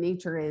human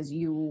nature is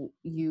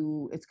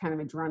it's kind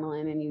of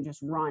adrenaline, and you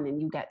just run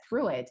and you get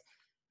through it.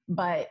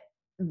 But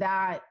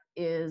that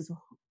is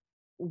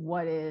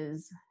what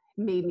is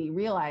made me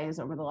realize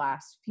over the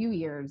last few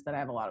years that I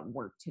have a lot of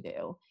work to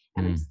do.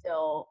 And I'm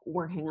still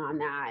working on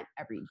that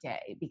every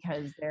day,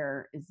 because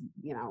there is,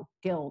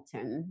 guilt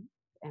and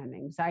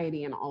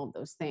anxiety and all of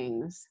those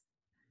things.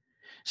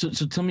 So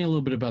tell me a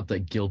little bit about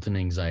that guilt and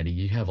anxiety.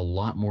 You have a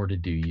lot more to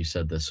do. You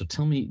said this. So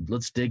tell me,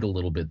 let's dig a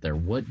little bit there.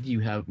 What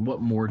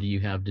more do you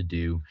have to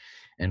do?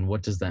 And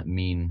what does that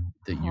mean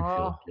that you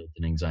feel guilt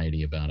and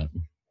anxiety about it?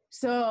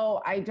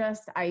 So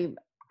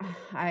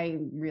I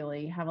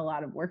really have a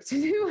lot of work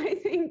to do. I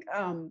think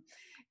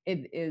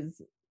it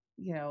is,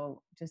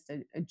 just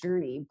a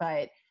journey.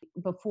 But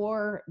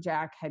before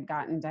Jack had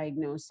gotten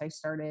diagnosed, I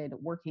started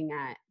working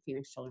at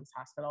Phoenix Children's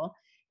Hospital,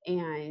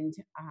 and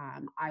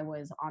I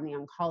was on the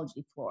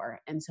oncology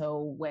floor. And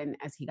so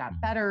as he got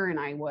better and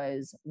I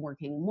was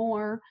working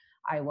more,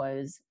 I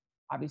was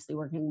obviously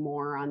working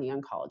more on the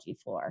oncology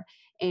floor.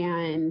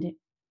 And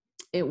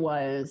it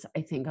was,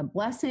 I think, a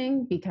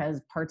blessing,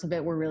 because parts of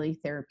it were really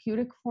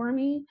therapeutic for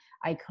me.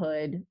 I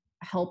could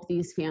help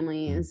these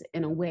families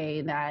in a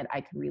way that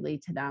I could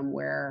relate to them,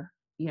 where,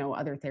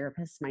 other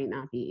therapists might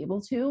not be able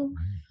to.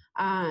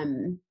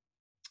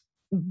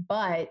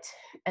 But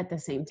at the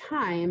same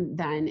time,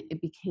 then it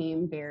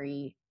became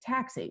very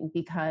taxing,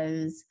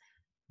 because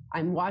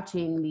I'm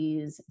watching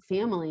these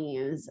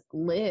families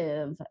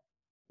live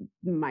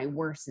my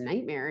worst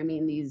nightmare. I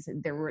mean,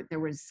 there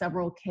was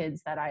several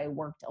kids that I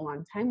worked a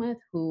long time with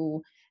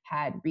who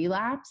had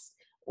relapsed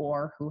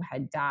or who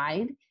had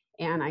died.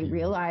 And I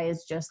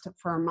realized, just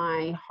for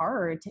my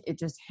heart, it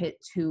just hit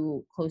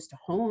too close to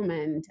home.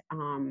 And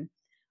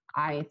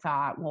I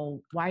thought,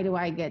 well, why do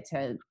I get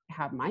to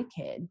have my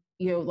kid?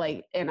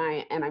 And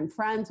I'm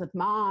friends with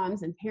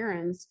moms and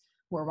parents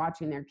who are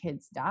watching their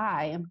kids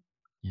die.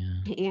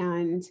 Yeah.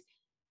 And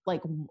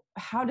like,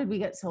 how did we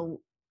get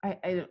so,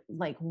 I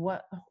like,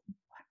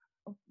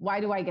 why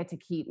do I get to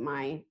keep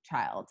my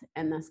child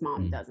and this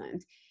mom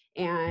doesn't?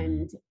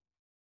 And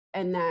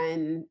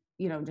then,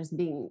 just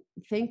being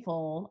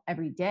thankful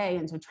every day.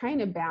 And so trying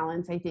to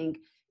balance, I think,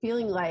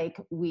 feeling like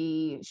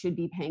we should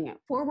be paying it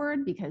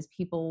forward, because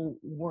people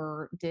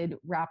did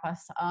wrap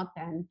us up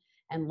and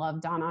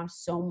loved Donna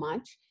so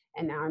much.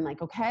 And now I'm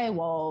like, okay,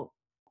 well,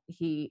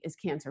 he is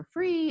cancer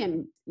free,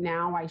 and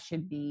now I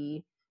should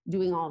be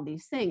doing all of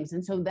these things.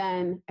 And so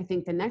then I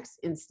think the next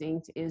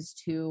instinct is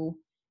to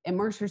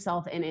immerse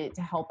yourself in it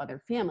to help other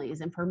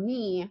families. And for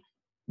me,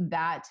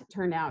 that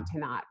turned out to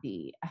not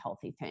be a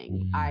healthy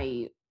thing.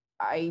 I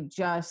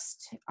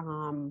just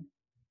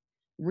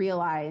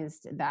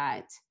realized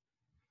that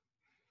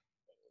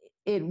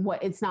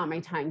it's not my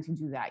time to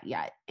do that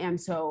yet. And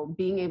so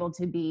being able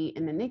to be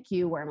in the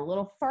NICU, where I'm a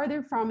little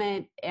farther from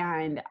it,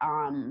 and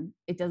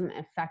it doesn't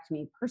affect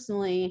me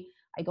personally.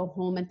 I go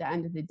home at the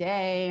end of the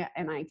day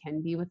and I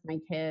can be with my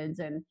kids,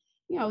 and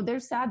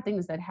there's sad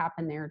things that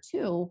happen there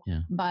too. Yeah.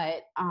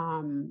 But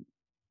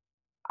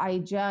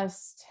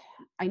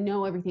I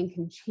know everything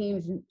can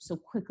change so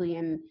quickly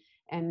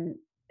and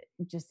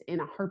just in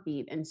a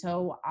heartbeat. And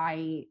so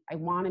I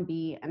want to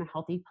be in a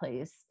healthy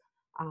place,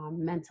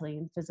 mentally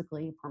and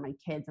physically, for my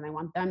kids. And I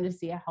want them to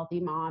see a healthy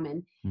mom.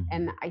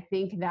 And I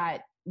think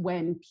that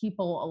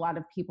a lot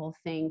of people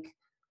think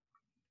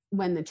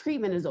when the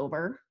treatment is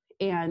over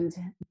and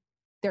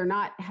they're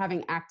not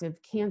having active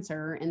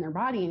cancer in their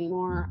body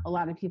anymore, a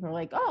lot of people are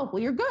like, oh,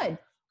 well, you're good.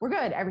 We're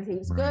good.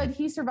 Everything's good.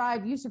 He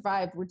survived. You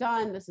survived. We're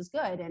done. This is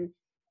good. And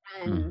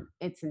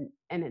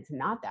it's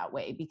not that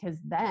way, because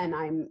then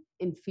I'm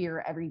in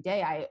fear every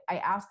day. I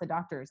asked the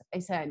doctors, I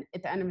said,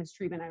 at the end of his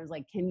treatment, I was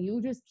like, can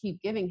you just keep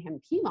giving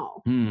him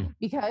chemo?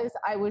 Because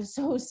I was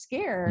so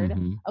scared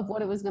of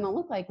what it was going to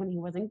look like when he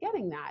wasn't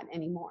getting that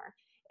anymore.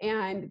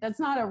 And that's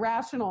not a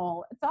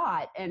rational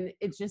thought. And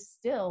it's just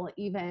still,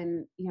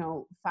 even,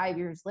 5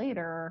 years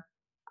later,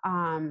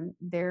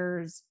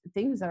 there's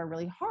things that are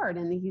really hard,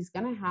 and he's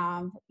going to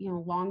have,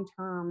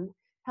 long-term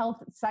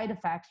health side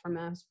effects from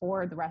this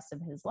for the rest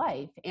of his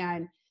life.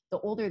 And the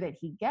older that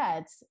he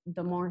gets,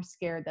 the more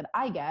scared that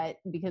I get,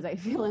 because I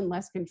feel in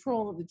less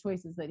control of the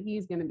choices that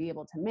he's going to be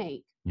able to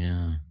make.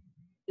 Yeah.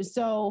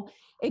 So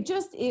it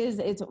just is,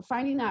 it's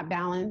finding that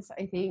balance,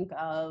 I think,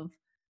 of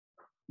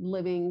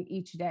living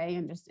each day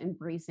and just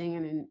embracing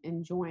and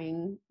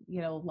enjoying,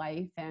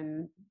 life,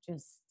 and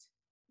just,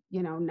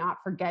 not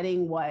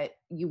forgetting what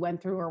you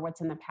went through or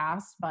what's in the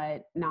past,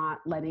 but not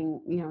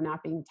letting,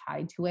 not being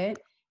tied to it,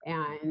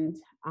 and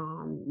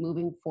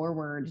moving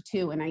forward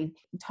too. And I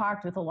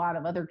talked with a lot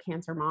of other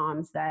cancer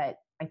moms that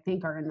I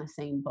think are in the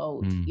same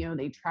boat.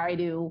 They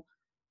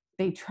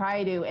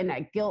try to, and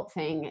that guilt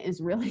thing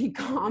is really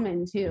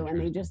common too.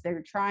 And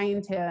they're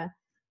trying to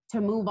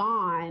move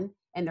on,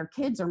 and their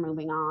kids are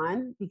moving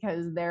on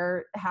because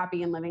they're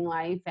happy and living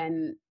life.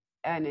 And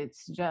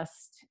it's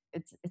just,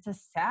 it's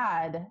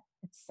sad.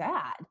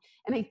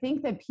 And I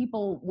think that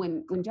people,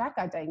 when Jack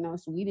got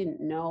diagnosed, we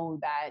didn't know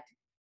that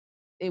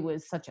it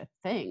was such a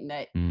thing,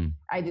 that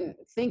I didn't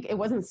think, it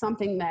wasn't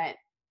something that,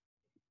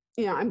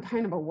 I'm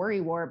kind of a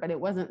worrywart, but it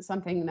wasn't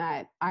something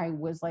that I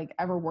was like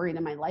ever worried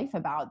in my life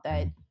about,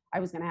 that I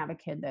was going to have a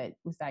kid that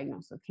was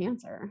diagnosed with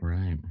cancer.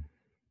 Right.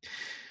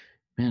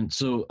 Man,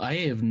 so I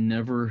have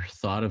never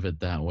thought of it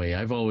that way.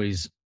 I've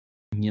always,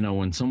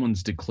 when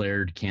someone's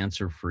declared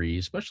cancer free,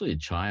 especially a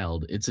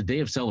child, it's a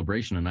day of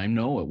celebration. And I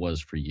know it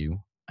was for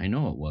you. I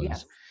know it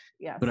was.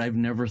 Yes. But I've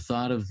never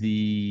thought of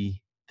the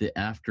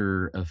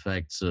after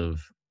effects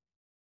of,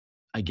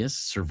 I guess,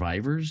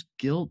 survivor's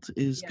guilt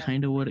is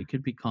kind of what it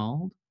could be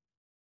called.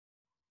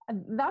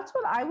 That's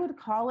what I would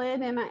call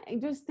it. And I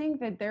just think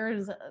that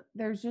there's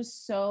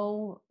just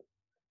so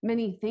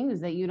many things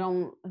that you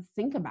don't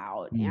think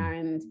about.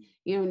 And,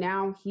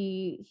 now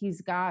he's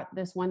got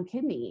this one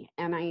kidney,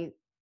 and I'm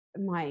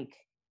like,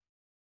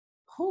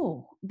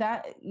 oh,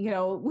 that,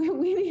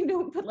 we need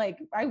to put, like,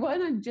 I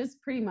want to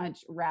just pretty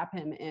much wrap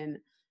him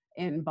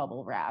in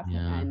bubble wrap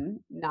and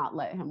not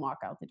let him walk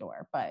out the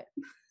door. But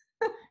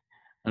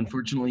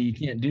unfortunately, you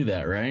can't do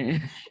that,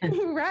 right?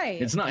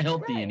 Right. It's not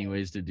healthy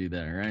anyways to do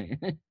that, right?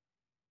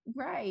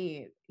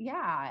 Right.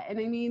 Yeah. And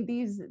I mean,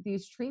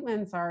 these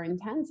treatments are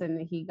intense,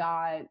 and he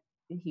got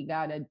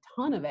a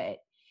ton of it,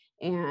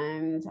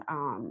 and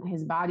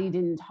his body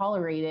didn't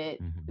tolerate it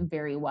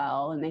very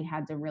well, and they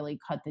had to really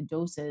cut the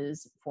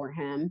doses for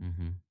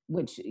him,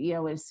 which,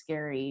 is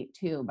scary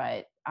too.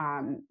 But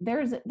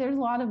there's a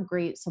lot of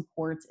great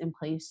supports in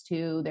place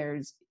too.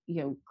 There's,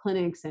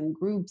 clinics and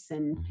groups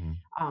and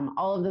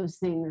all of those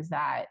things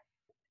that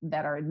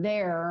are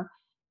there.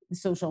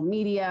 Social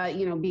media,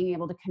 being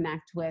able to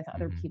connect with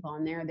other people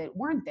on there that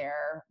weren't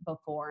there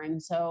before.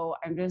 And so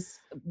I'm just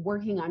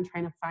working on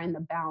trying to find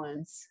the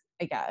balance,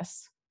 I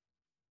guess.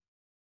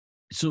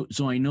 So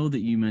I know that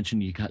you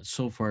mentioned you got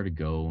so far to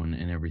go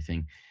and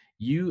everything.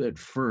 You at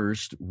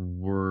first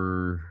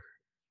were,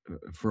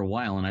 for a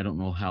while, and I don't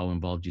know how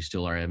involved you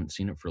still are, I haven't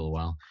seen it for a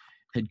while,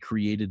 had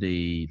created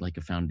a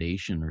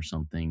foundation or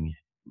something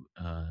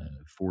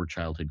for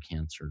childhood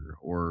cancer,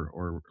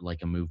 or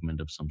like a movement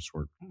of some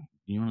sort.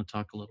 You want to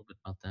talk a little bit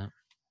about that?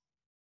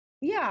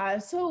 Yeah.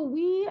 So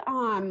we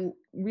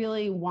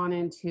really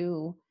wanted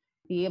to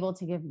be able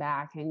to give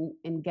back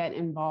and get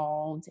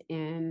involved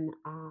in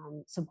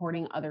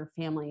supporting other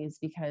families,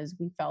 because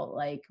we felt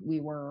like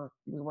we were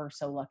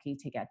so lucky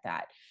to get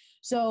that.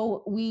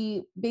 So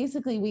we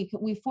basically,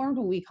 we formed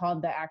what we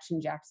called the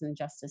Action Jackson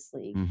Justice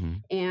League.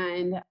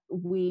 And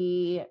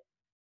we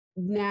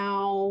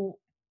now,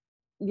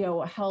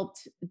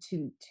 helped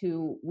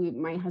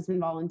my husband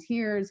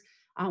volunteers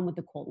with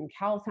the Colton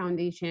Cowell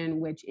Foundation,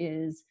 which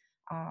is,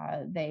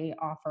 they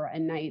offer a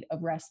night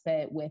of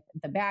respite with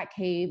the Bat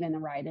Cave and a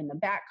ride in the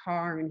Bat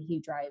Car, and he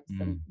drives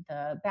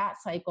the Bat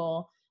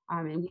Cycle,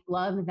 and we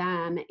love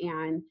them.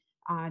 And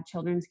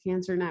Children's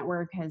Cancer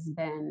Network has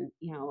been,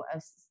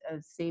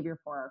 a savior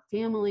for our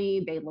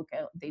family. They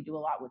do a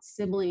lot with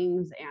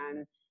siblings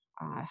and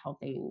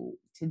helping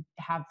to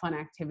have fun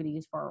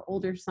activities for our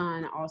older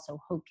son,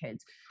 also Hope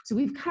Kids. So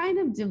we've kind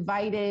of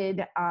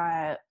divided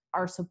our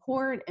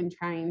support and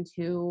trying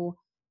to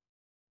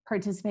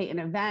participate in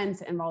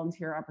events and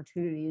volunteer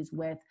opportunities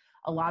with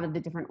a lot of the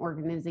different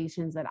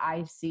organizations that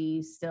I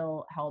see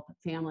still help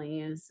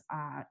families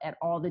at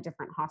all the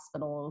different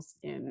hospitals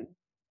in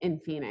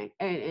Phoenix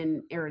and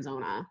in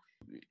Arizona.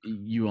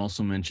 You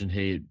also mentioned,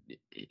 hey,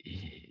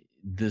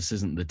 this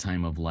isn't the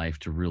time of life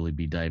to really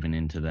be diving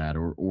into that,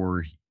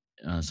 or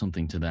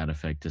something to that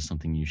effect, is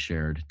something you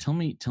shared. Tell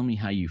me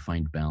how you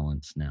find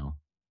balance now.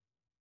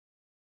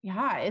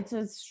 Yeah, it's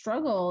a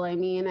struggle. I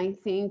mean, I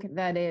think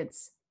that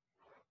it's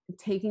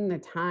taking the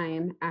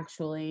time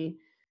actually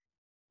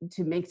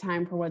to make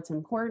time for what's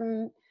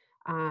important.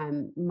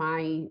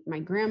 My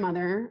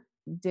grandmother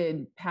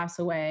did pass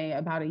away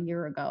about a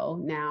year ago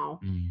now.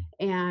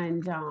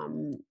 And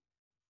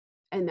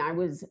I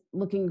was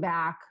looking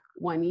back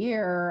one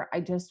year, I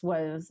just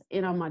was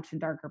in a much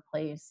darker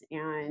place.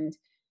 And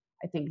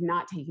I think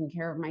not taking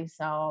care of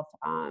myself,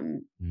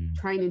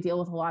 trying to deal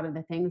with a lot of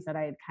the things that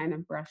I had kind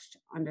of brushed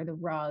under the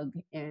rug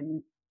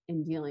in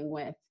dealing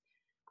with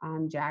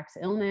Jack's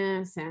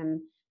illness and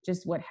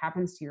just what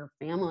happens to your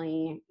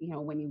family,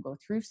 when you go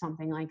through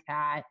something like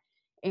that.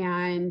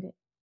 And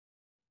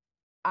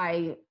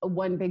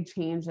one big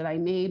change that I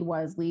made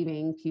was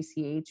leaving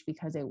PCH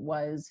because it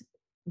was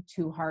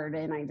too hard.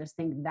 And I just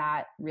think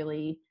that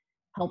really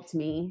helped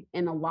me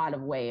in a lot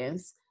of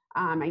ways.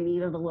 I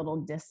needed a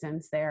little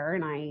distance there,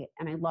 and I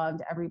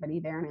loved everybody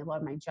there, and I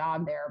loved my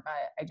job there, but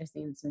I just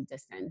needed some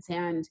distance.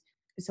 And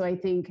so I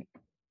think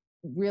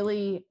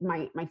really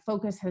my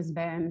focus has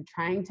been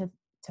trying to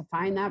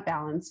find that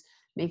balance,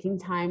 making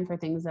time for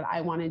things that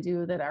I want to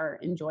do that are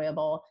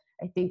enjoyable.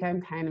 I think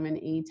I'm kind of an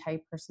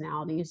A-type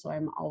personality, so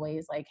I'm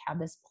always like have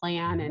this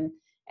plan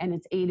and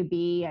it's A to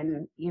B,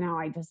 and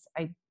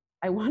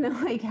I want to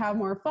like have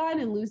more fun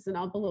and loosen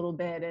up a little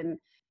bit and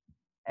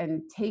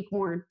take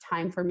more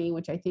time for me,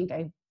 which I think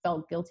I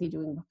felt guilty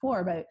doing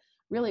before. But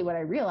really what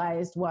I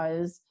realized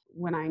was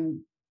when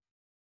I'm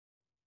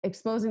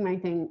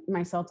exposing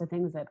myself to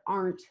things that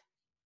aren't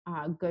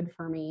good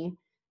for me,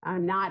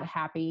 I'm not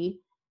happy.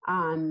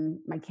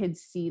 My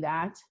kids see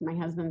that, my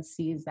husband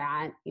sees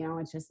that,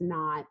 it's just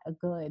not a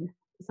good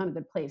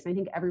place. And I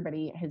think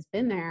everybody has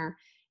been there,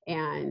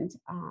 and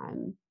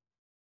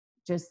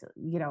just,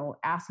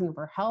 asking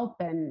for help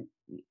and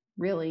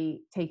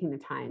really taking the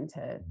time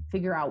to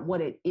figure out what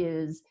it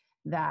is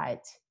that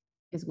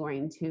is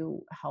going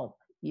to help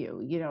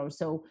you,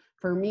 So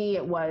for me,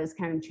 it was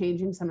kind of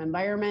changing some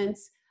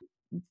environments,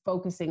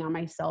 focusing on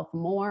myself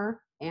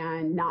more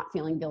and not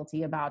feeling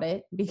guilty about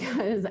it,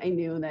 because I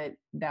knew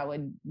that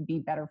would be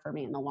better for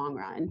me in the long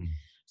run.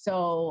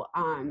 So,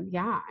 I'm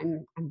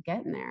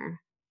getting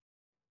there.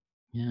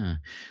 Yeah.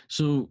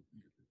 So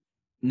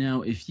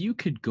now if you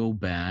could go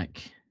back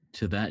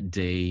to that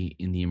day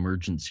in the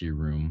emergency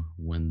room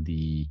when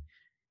the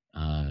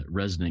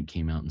resident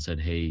came out and said,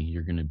 "Hey,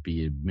 you're going to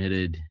be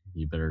admitted.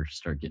 You better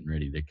start getting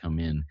ready to come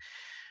in."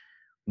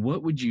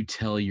 What would you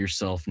tell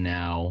yourself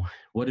now?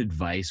 What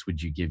advice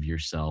would you give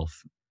yourself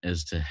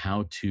as to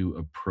how to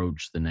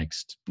approach the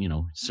next,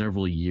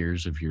 several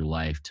years of your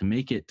life to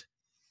make it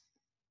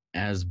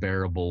as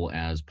bearable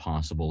as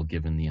possible,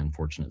 given the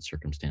unfortunate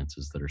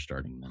circumstances that are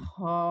starting then?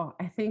 Oh,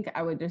 I think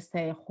I would just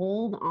say,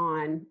 hold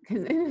on,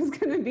 because it is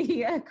going to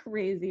be a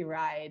crazy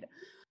ride.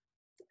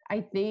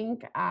 I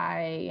think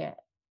I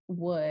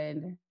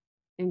would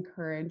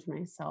encourage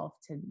myself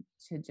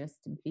to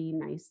just be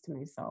nice to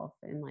myself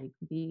and like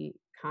be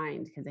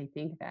kind, because I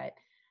think that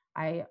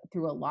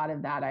through a lot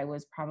of that, I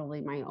was probably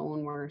my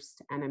own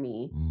worst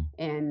enemy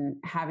in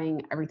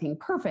having everything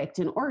perfect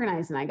and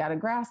organized, and I got a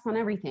grasp on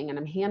everything, and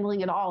I'm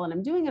handling it all, and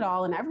I'm doing it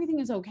all, and everything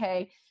is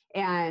okay.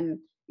 And,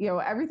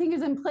 everything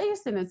is in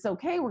place, and it's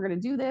okay. We're going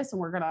to do this, and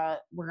we're going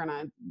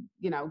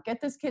to,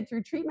 get this kid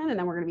through treatment, and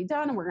then we're going to be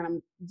done, and we're going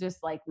to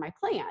just like my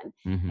plan.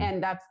 Mm-hmm.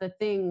 And that's the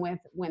thing with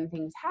when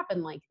things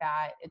happen like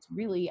that, it's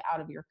really out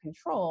of your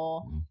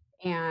control.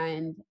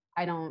 And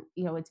I don't,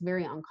 it's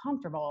very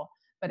uncomfortable.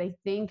 But I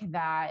think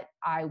that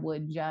I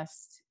would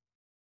just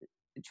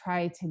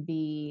try to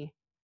be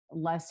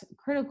less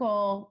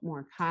critical,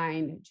 more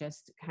kind,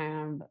 just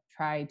kind of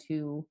try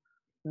to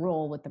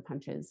roll with the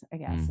punches, I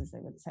guess, as they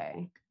would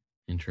say.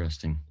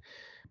 Interesting.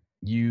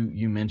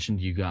 You mentioned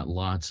you got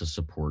lots of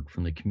support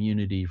from the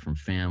community, from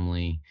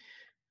family,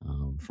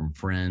 from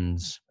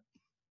friends.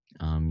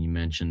 You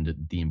mentioned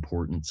the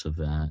importance of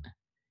that.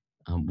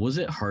 Was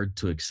it hard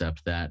to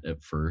accept that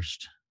at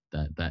first,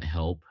 that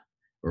help?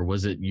 Or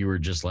was it you were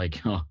just like,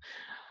 "Oh,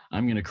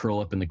 I'm going to curl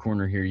up in the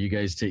corner here. You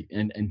guys take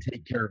and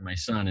take care of my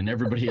son, and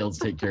everybody else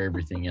take care of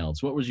everything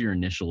else"? What was your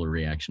initial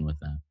reaction with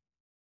that?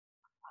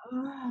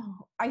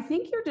 Oh, I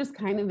think you're just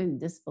kind of in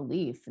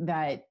disbelief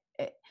that,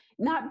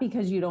 not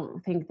because you don't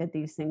think that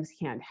these things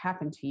can't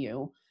happen to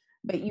you,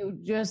 but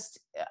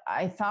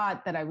I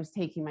thought that I was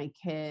taking my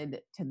kid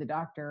to the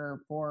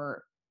doctor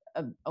for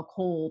a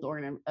cold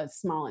or a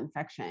small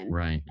infection.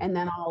 Right. And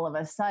then all of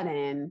a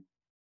sudden,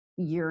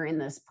 you're in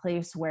this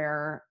place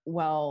where,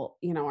 well,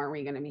 are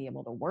we going to be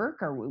able to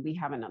work, or we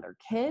have another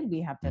kid?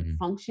 We have to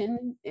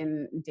function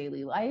in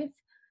daily life.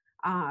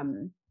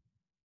 And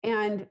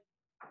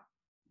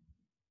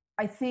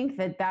I think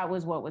that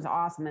was what was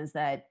awesome, is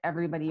that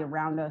everybody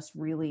around us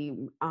really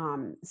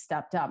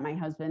stepped up. My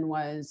husband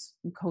was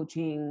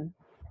coaching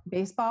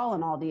baseball,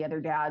 and all the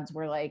other dads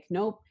were like,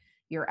 "Nope,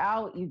 you're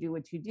out. You do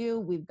what you do.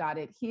 We've got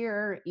it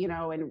here,"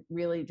 and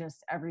really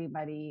just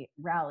everybody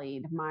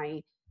rallied.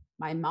 My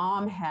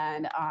mom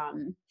had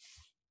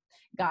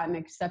gotten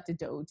accepted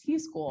to OT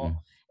school,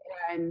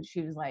 and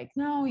she was like,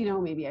 "No,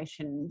 maybe I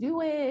shouldn't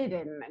do it."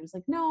 And I was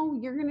like, "No,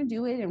 you're going to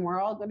do it, and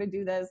we're all going to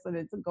do this, and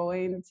it's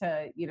going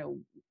to,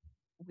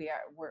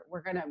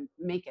 we're going to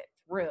make it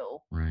through."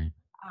 Right.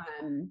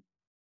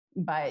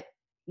 But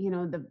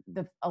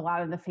a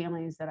lot of the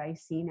families that I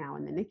see now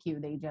in the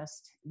NICU,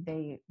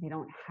 they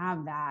don't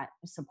have that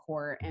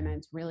support, and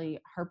it's really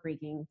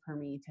heartbreaking for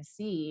me to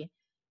see,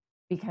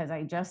 because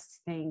I just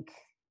think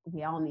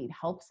we all need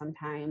help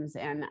sometimes.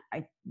 And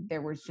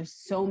there was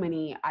just so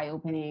many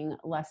eye-opening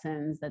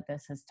lessons that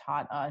this has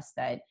taught us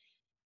that,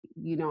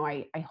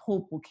 I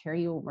hope will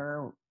carry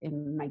over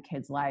in my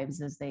kids'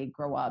 lives as they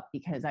grow up,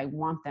 because I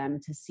want them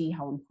to see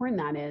how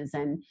important that is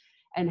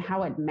and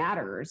how it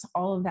matters.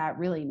 All of that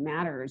really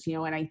matters,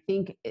 and I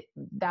think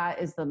that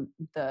is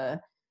the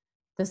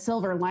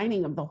silver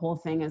lining of the whole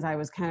thing, as I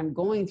was kind of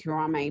going through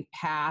on my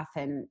path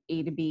and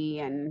A to B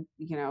and,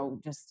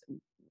 just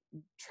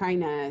trying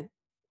to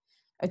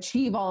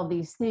achieve all of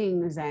these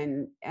things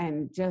and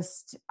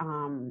just,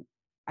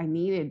 I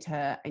needed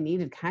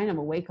kind of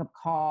a wake up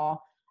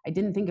call. I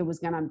didn't think it was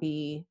going to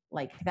be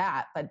like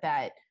that, but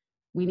that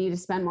we need to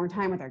spend more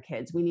time with our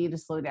kids. We need to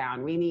slow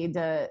down. We need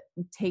to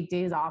take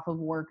days off of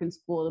work and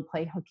school to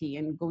play hooky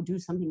and go do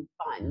something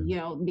fun,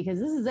 because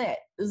this is it.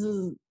 This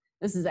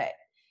is it.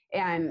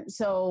 And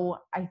so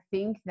I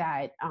think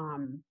that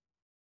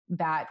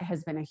that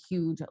has been a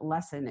huge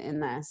lesson in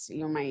this.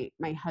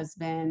 My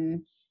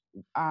husband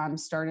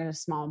started a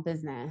small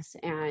business,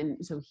 and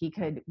so he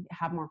could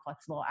have more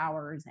flexible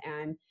hours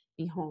and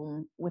be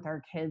home with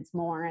our kids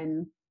more.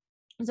 And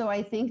so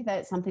I think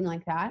that something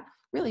like that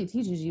really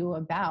teaches you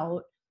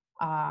about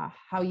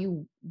how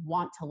you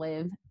want to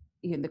live,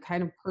 the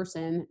kind of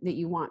person that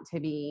you want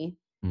to be,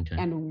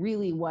 and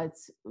really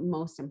what's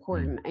most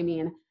important. I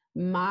mean,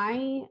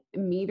 my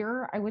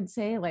meter, I would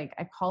say, like,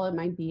 I call it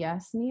my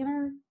BS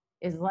meter,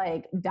 is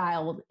like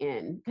dialed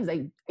in, because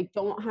I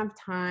don't have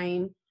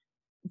time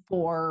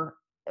for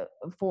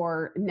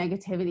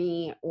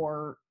negativity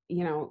or,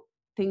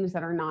 things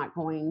that are not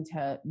going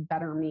to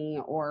better me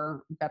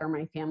or better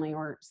my family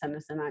or send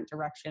us in that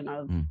direction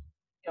of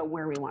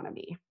where we want to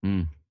be.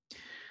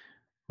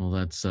 Well,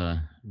 that's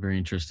very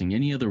interesting.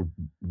 Any other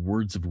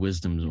words of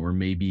wisdom or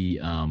maybe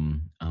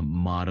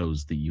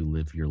mottos that you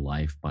live your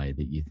life by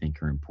that you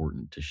think are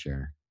important to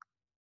share?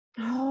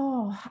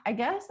 Oh, I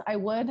guess I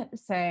would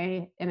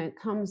say, and it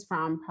comes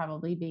from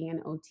probably being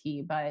an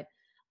OT, but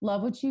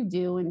love what you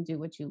do and do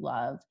what you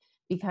love.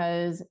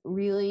 Because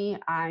really,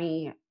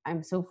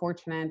 I'm so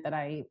fortunate that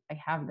I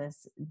have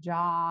this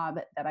job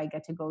that I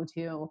get to go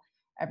to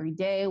every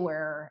day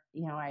where,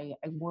 I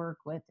work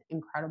with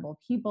incredible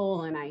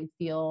people and I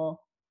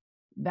feel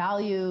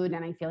valued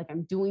and I feel like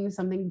I'm doing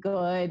something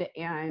good.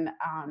 And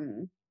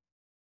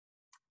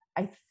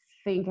I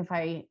think if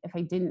I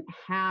didn't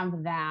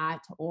have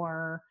that,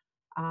 or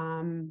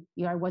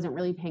I wasn't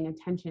really paying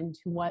attention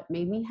to what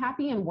made me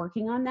happy and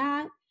working on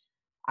that,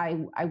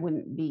 I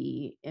wouldn't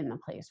be in the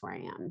place where I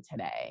am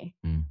today.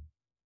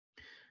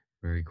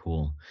 Very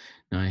cool.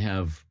 Now I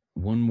have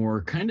one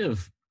more kind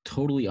of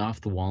totally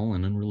off the wall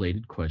and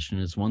unrelated question.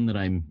 It's one that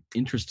I'm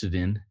interested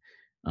in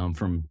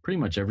from pretty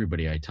much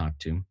everybody I talk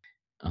to.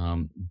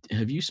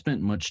 Have you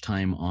spent much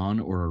time on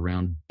or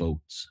around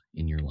boats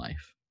in your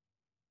life?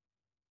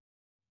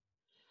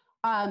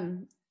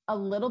 A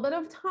little bit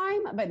of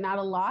time, but not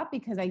a lot,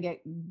 because I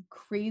get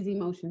crazy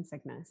motion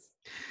sickness.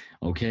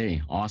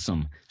 Okay,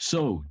 awesome.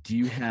 So do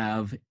you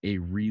have a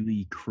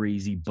really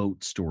crazy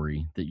boat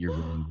story that you're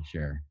willing to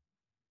share?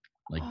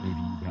 Like maybe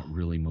you got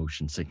really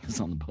motion sickness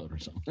on the boat or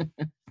something.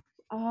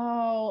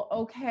 Oh,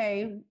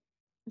 okay.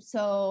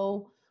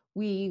 So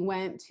we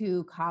went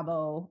to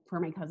Cabo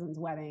for my cousin's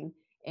wedding,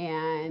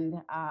 and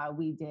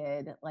we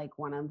did like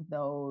one of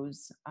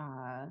those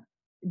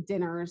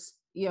dinners,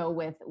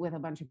 with a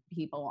bunch of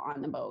people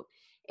on the boat,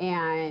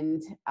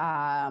 and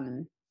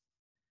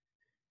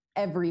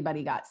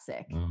everybody got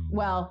sick.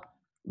 Well,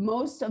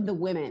 most of the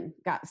women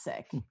got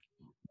sick.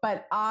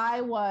 But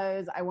I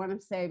want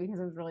to say, because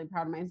I was really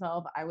proud of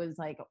myself, I was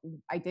like,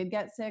 I did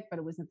get sick, but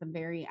it was at the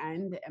very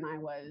end, and I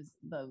was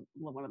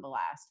one of the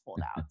last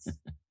holdouts.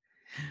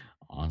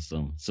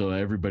 Awesome. So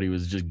everybody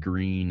was just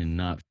green and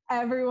not.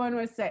 Everyone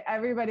was sick.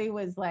 Everybody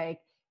was like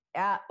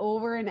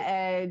over an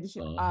edge.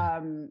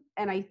 And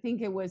I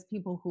think it was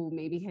people who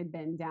maybe had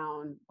been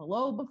down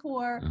below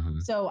before.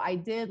 So I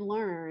did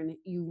learn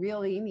you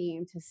really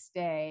need to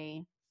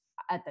stay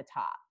at the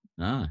top.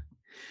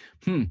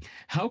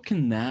 How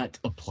can that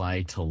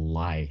apply to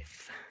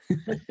life?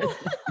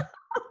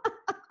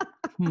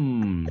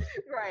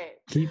 Right.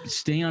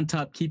 Stay on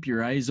top. Keep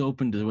your eyes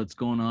open to what's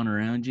going on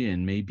around you,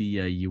 and maybe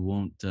you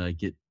won't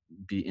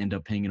end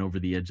up hanging over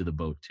the edge of the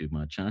boat too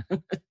much, huh?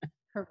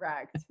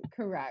 Correct.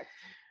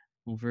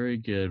 Well, very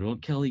good. Well,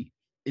 Kelly,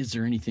 is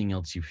there anything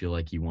else you feel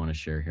like you want to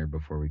share here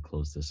before we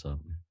close this up?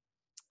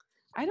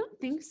 I don't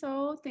think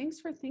so.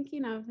 Thanks for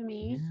thinking of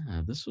me.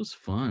 Yeah, this was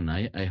fun.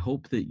 I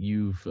hope that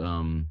you've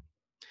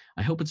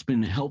I hope it's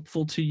been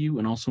helpful to you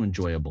and also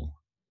enjoyable.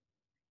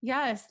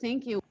 Yes,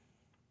 thank you.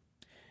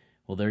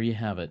 Well, there you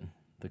have it.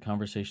 The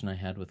conversation I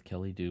had with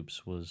Kelly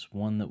Dupes was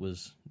one that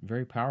was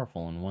very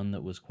powerful and one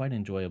that was quite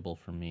enjoyable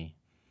for me.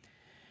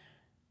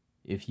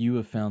 If you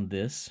have found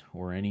this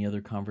or any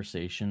other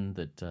conversation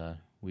that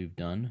we've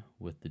done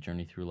with the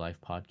Journey Through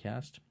Life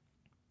podcast,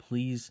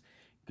 please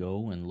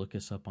go and look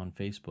us up on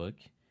Facebook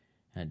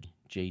at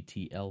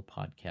JTL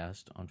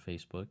Podcast on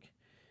Facebook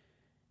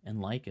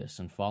and like us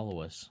and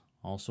follow us.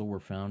 Also, we're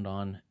found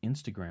on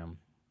Instagram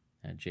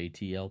at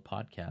JTL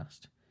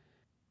Podcast.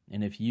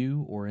 And if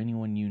you or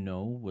anyone you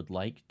know would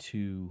like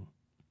to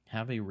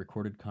have a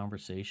recorded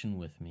conversation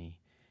with me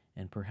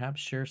and perhaps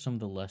share some of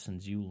the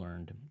lessons you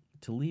learned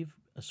to leave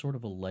a sort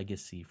of a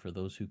legacy for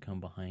those who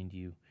come behind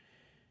you,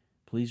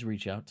 please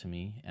reach out to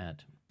me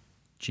at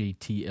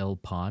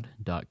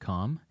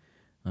jtlpod.com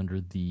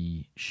under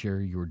the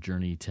Share Your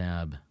Journey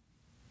tab.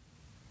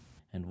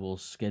 And we'll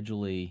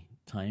schedule a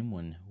time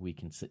when we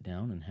can sit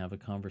down and have a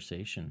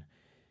conversation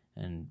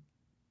and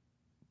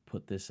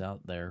put this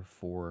out there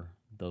for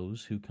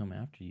those who come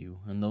after you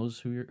and those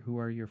who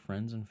are your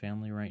friends and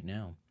family right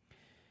now.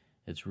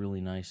 It's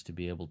really nice to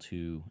be able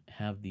to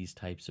have these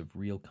types of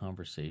real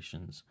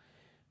conversations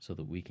so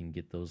that we can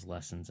get those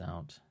lessons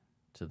out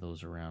to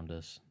those around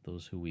us,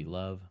 those who we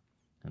love,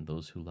 and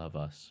those who love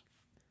us.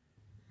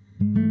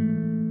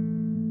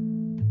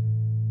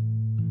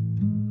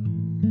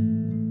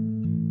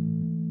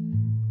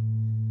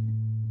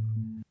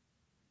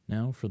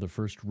 Now for the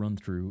first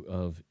run-through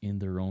of In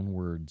Their Own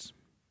Words.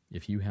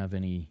 If you have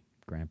any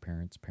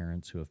grandparents,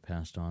 parents who have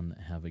passed on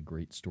that have a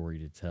great story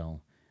to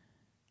tell,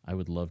 I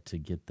would love to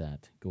get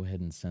that. Go ahead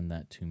and send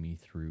that to me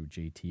through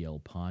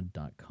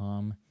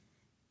jtlpod.com,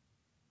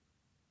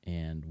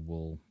 and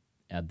we'll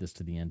add this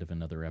to the end of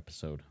another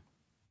episode.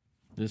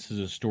 This is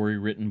a story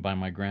written by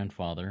my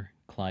grandfather,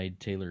 Clyde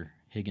Taylor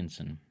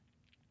Higginson.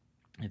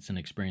 It's an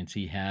experience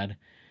he had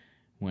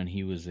when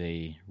he was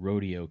a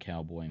rodeo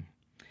cowboy,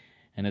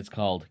 and it's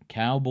called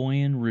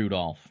Cowboyin'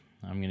 Rudolph.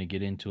 I'm going to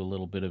get into a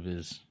little bit of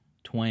his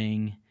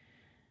twang.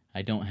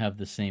 I don't have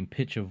the same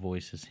pitch of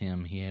voice as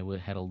him. He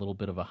had a little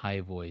bit of a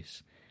high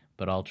voice,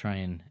 but I'll try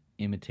and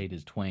imitate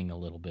his twang a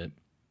little bit.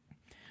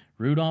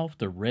 Rudolph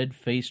the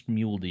red-faced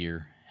mule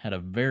deer had a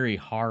very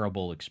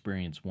horrible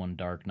experience one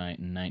dark night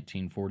in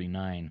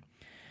 1949.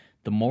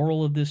 The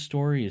moral of this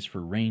story is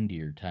for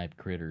reindeer-type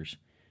critters.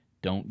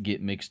 Don't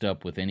get mixed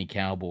up with any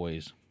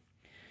cowboys.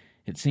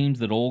 It seems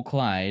that old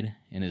Clyde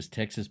and his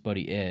Texas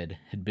buddy Ed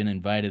had been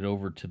invited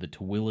over to the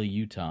Tooele,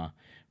 Utah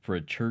for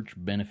a church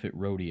benefit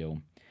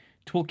rodeo.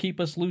 "'Twill keep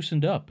us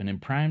loosened up and in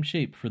prime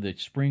shape for the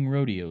spring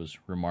rodeos,"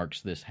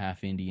 remarks this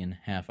half-Indian,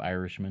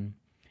 half-Irishman.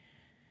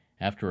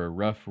 After a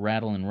rough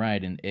rattling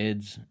ride in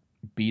Ed's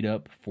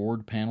beat-up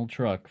Ford-panel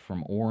truck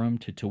from Orem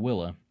to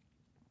Tooele,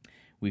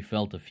 we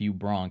felt a few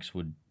broncs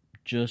would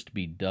just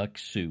be duck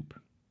soup.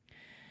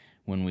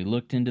 When we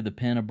looked into the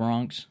pen of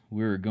broncs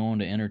we were going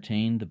to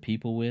entertain the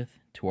people with,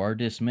 to our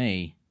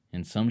dismay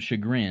and some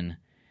chagrin,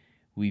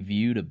 we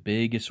viewed a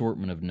big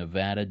assortment of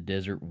Nevada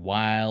desert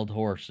wild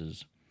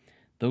horses.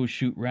 Those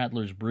shoot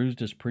rattlers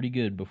bruised us pretty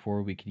good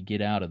before we could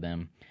get out of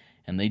them,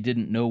 and they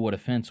didn't know what a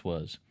fence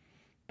was.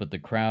 But the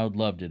crowd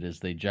loved it as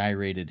they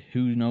gyrated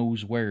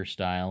who-knows-where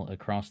style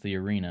across the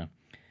arena.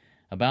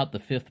 About the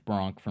fifth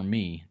bronc, for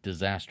me,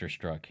 disaster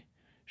struck.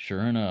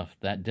 Sure enough,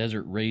 that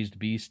desert-raised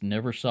beast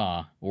never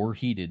saw or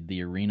heeded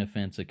the arena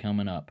fence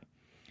a-comin' up.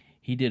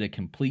 He did a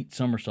complete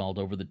somersault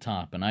over the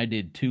top, and I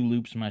did 2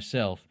 loops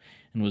myself,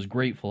 and was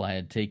grateful I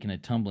had taken a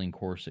tumbling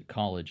course at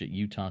college at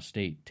Utah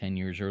State 10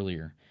 years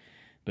earlier.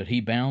 But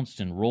he bounced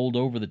and rolled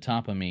over the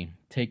top of me,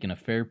 taking a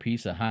fair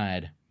piece of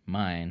hide,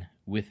 mine,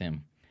 with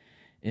him.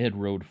 Ed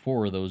rode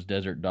 4 of those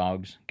desert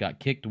dogs, got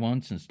kicked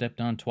once and stepped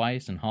on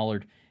twice, and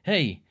hollered,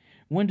 "Hey,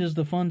 when does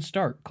the fun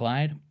start,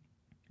 Clyde?"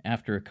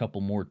 After a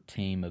couple more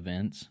tame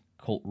events,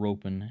 colt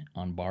roping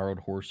on borrowed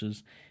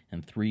horses,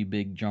 and 3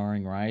 big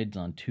jarring rides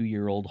on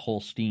 2-year-old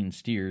Holstein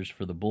steers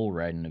for the bull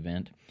riding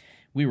event,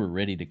 we were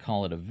ready to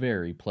call it a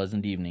very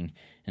pleasant evening,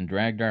 and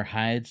dragged our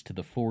hides to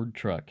the Ford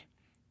truck,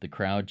 the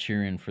crowd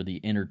cheering for the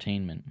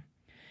entertainment.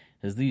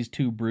 As these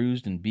 2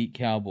 bruised and beat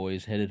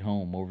cowboys headed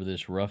home over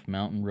this rough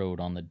mountain road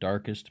on the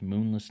darkest,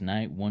 moonless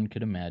night one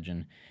could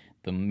imagine,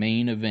 the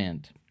main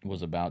event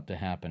was about to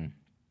happen.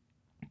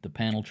 The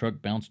panel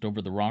truck bounced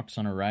over the rocks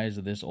on a rise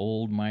of this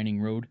old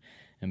mining road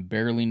and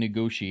barely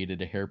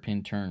negotiated a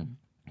hairpin turn,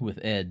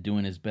 with Ed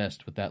doing his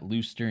best with that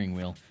loose steering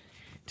wheel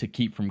to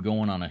keep from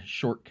going on a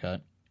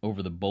shortcut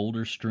over the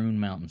boulder-strewn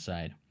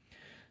mountainside.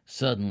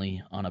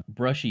 Suddenly, on a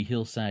brushy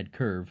hillside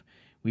curve,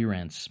 we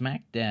ran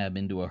smack dab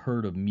into a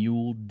herd of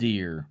mule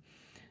deer.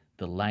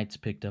 The lights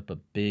picked up a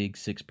big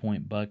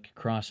 6-point buck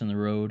crossing the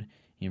road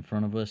in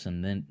front of us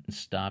and then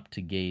stopped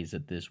to gaze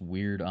at this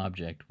weird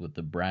object with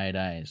the bright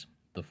eyes,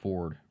 the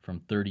Ford, from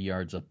 30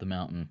 yards up the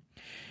mountain.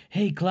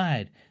 "Hey,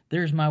 Clyde,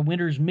 there's my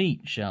winter's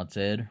meat," shouts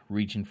Ed,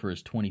 reaching for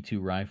his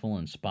 .22 rifle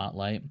and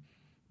spotlight.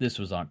 This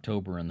was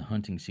October and the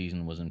hunting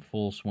season was in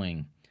full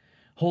swing.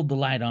 "Hold the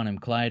light on him,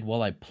 Clyde,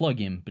 while I plug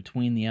him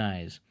between the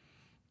eyes."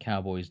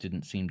 Cowboys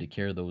didn't seem to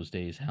care those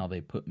days how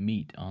they put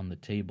meat on the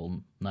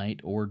table, night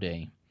or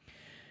day.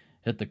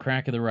 At the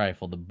crack of the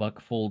rifle, the buck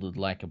folded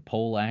like a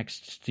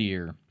pole-axed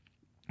steer,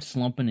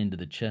 slumping into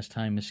the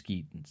chest-high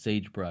mesquite,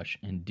 sagebrush,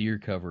 and deer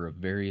cover of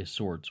various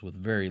sorts with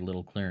very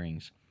little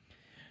clearings.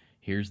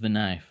 "Here's the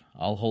knife.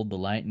 I'll hold the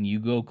light and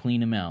you go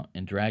clean him out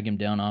and drag him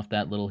down off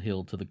that little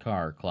hill to the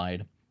car,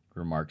 Clyde,"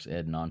 remarks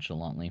Ed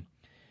nonchalantly.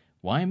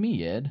 "Why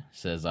me, Ed?"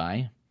 says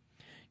I.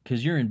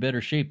 "'Cause you're in better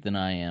shape than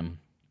I am."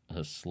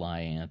 A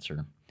sly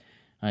answer.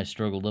 I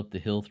struggled up the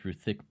hill through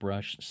thick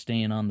brush,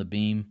 staying on the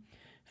beam.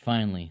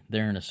 Finally,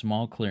 there in a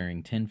small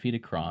clearing 10 feet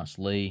across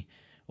lay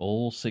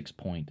old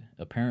 6-point,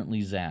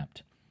 apparently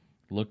zapped.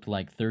 Looked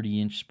like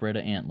 30-inch spread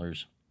of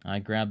antlers. I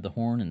grabbed the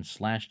horn and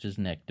slashed his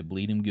neck to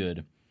bleed him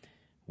good.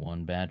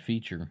 One bad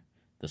feature,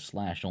 the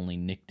slash only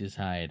nicked his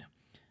hide.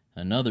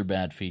 Another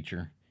bad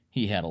feature,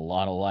 he had a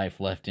lot of life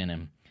left in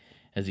him,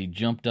 as he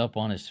jumped up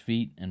on his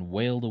feet and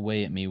wailed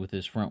away at me with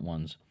his front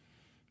ones.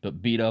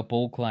 But beat-up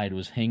old Clyde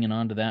was hanging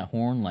onto that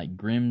horn like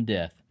grim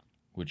death,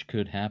 which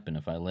could happen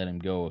if I let him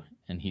go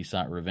and he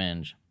sought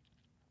revenge.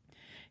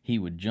 He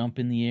would jump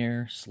in the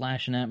air,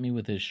 slashing at me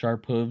with his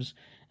sharp hooves,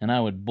 and I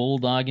would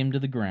bulldog him to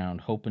the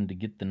ground, hoping to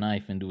get the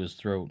knife into his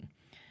throat.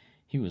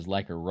 He was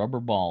like a rubber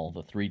ball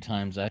the 3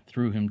 times I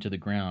threw him to the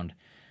ground.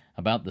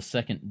 About the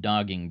second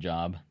dogging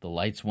job, the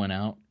lights went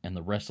out, and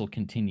the wrestle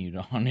continued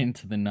on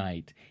into the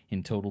night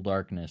in total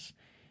darkness,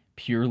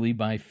 purely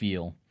by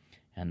feel,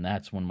 and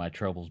that's when my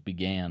troubles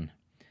began.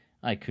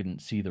 I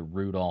couldn't see the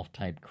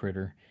Rudolph-type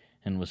critter,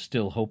 and was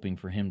still hoping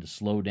for him to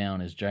slow down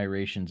his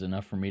gyrations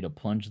enough for me to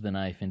plunge the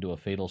knife into a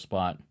fatal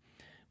spot.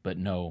 But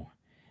no.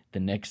 The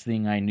next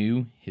thing I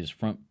knew, his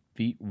front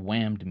feet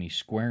whammed me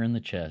square in the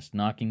chest,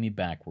 knocking me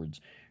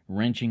backwards,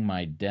 wrenching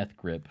my death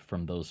grip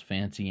from those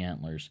fancy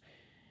antlers.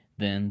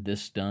 Then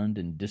this stunned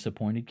and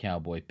disappointed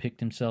cowboy picked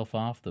himself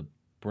off the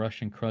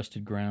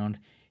brush-encrusted ground,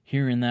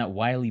 hearing that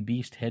wily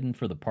beast heading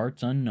for the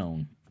parts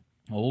unknown.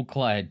 Old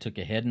Clyde took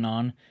a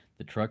heading-on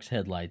the truck's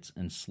headlights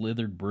and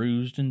slithered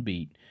bruised and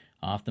beat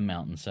off the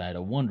mountainside,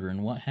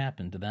 a-wondering what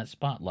happened to that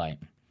spotlight.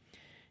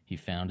 He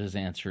found his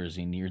answer as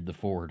he neared the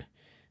ford.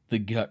 The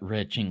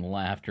gut-wrenching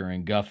laughter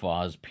and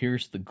guffaws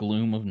pierced the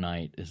gloom of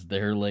night as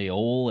there lay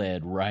old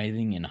Ed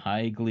writhing in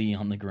high glee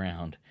on the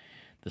ground,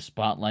 the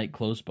spotlight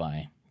close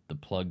by, the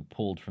plug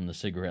pulled from the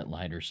cigarette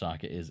lighter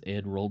socket as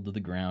Ed rolled to the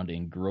ground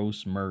in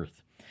gross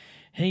mirth.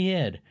 "Hey,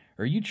 Ed,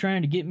 are you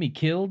trying to get me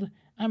killed?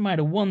 I might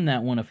have won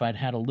that one if I'd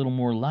had a little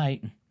more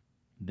light."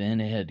 Then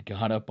Ed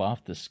got up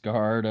off the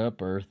scarred-up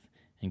earth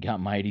and got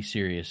mighty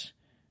serious.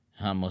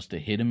 "I must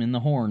have hit him in the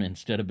horn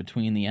instead of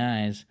between the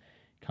eyes,"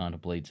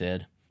 contemplates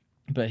Ed.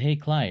 "But hey,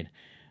 Clyde,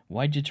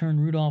 why'd you turn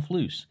Rudolph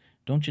loose?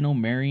 Don't you know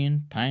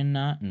Marion, Pine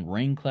Knot, and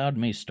Rain Cloud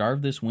may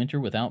starve this winter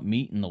without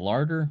meat in the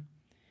larder?"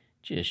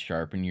 "Just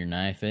sharpen your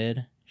knife,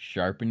 Ed.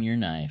 Sharpen your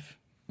knife."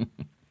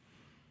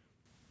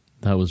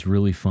 That was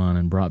really fun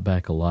and brought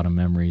back a lot of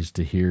memories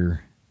to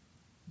hear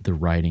the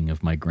writing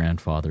of my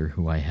grandfather,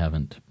 who I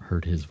haven't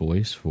heard his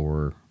voice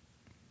for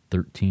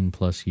 13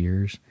 plus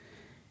years.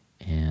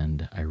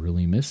 And I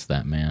really miss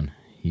that man.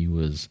 He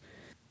was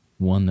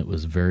one that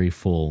was very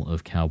full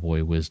of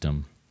cowboy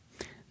wisdom.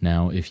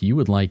 Now, if you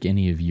would like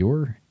any of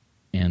your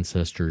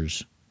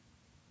ancestors'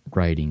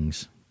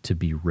 writings to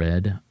be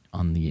read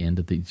on the end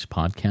of these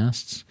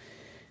podcasts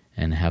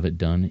and have it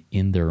done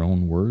in their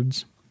own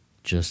words,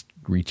 just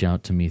reach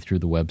out to me through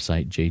the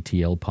website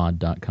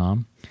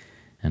jtlpod.com,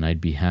 and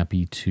I'd be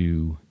happy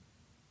to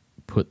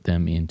put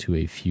them into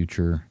a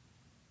future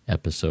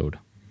episode.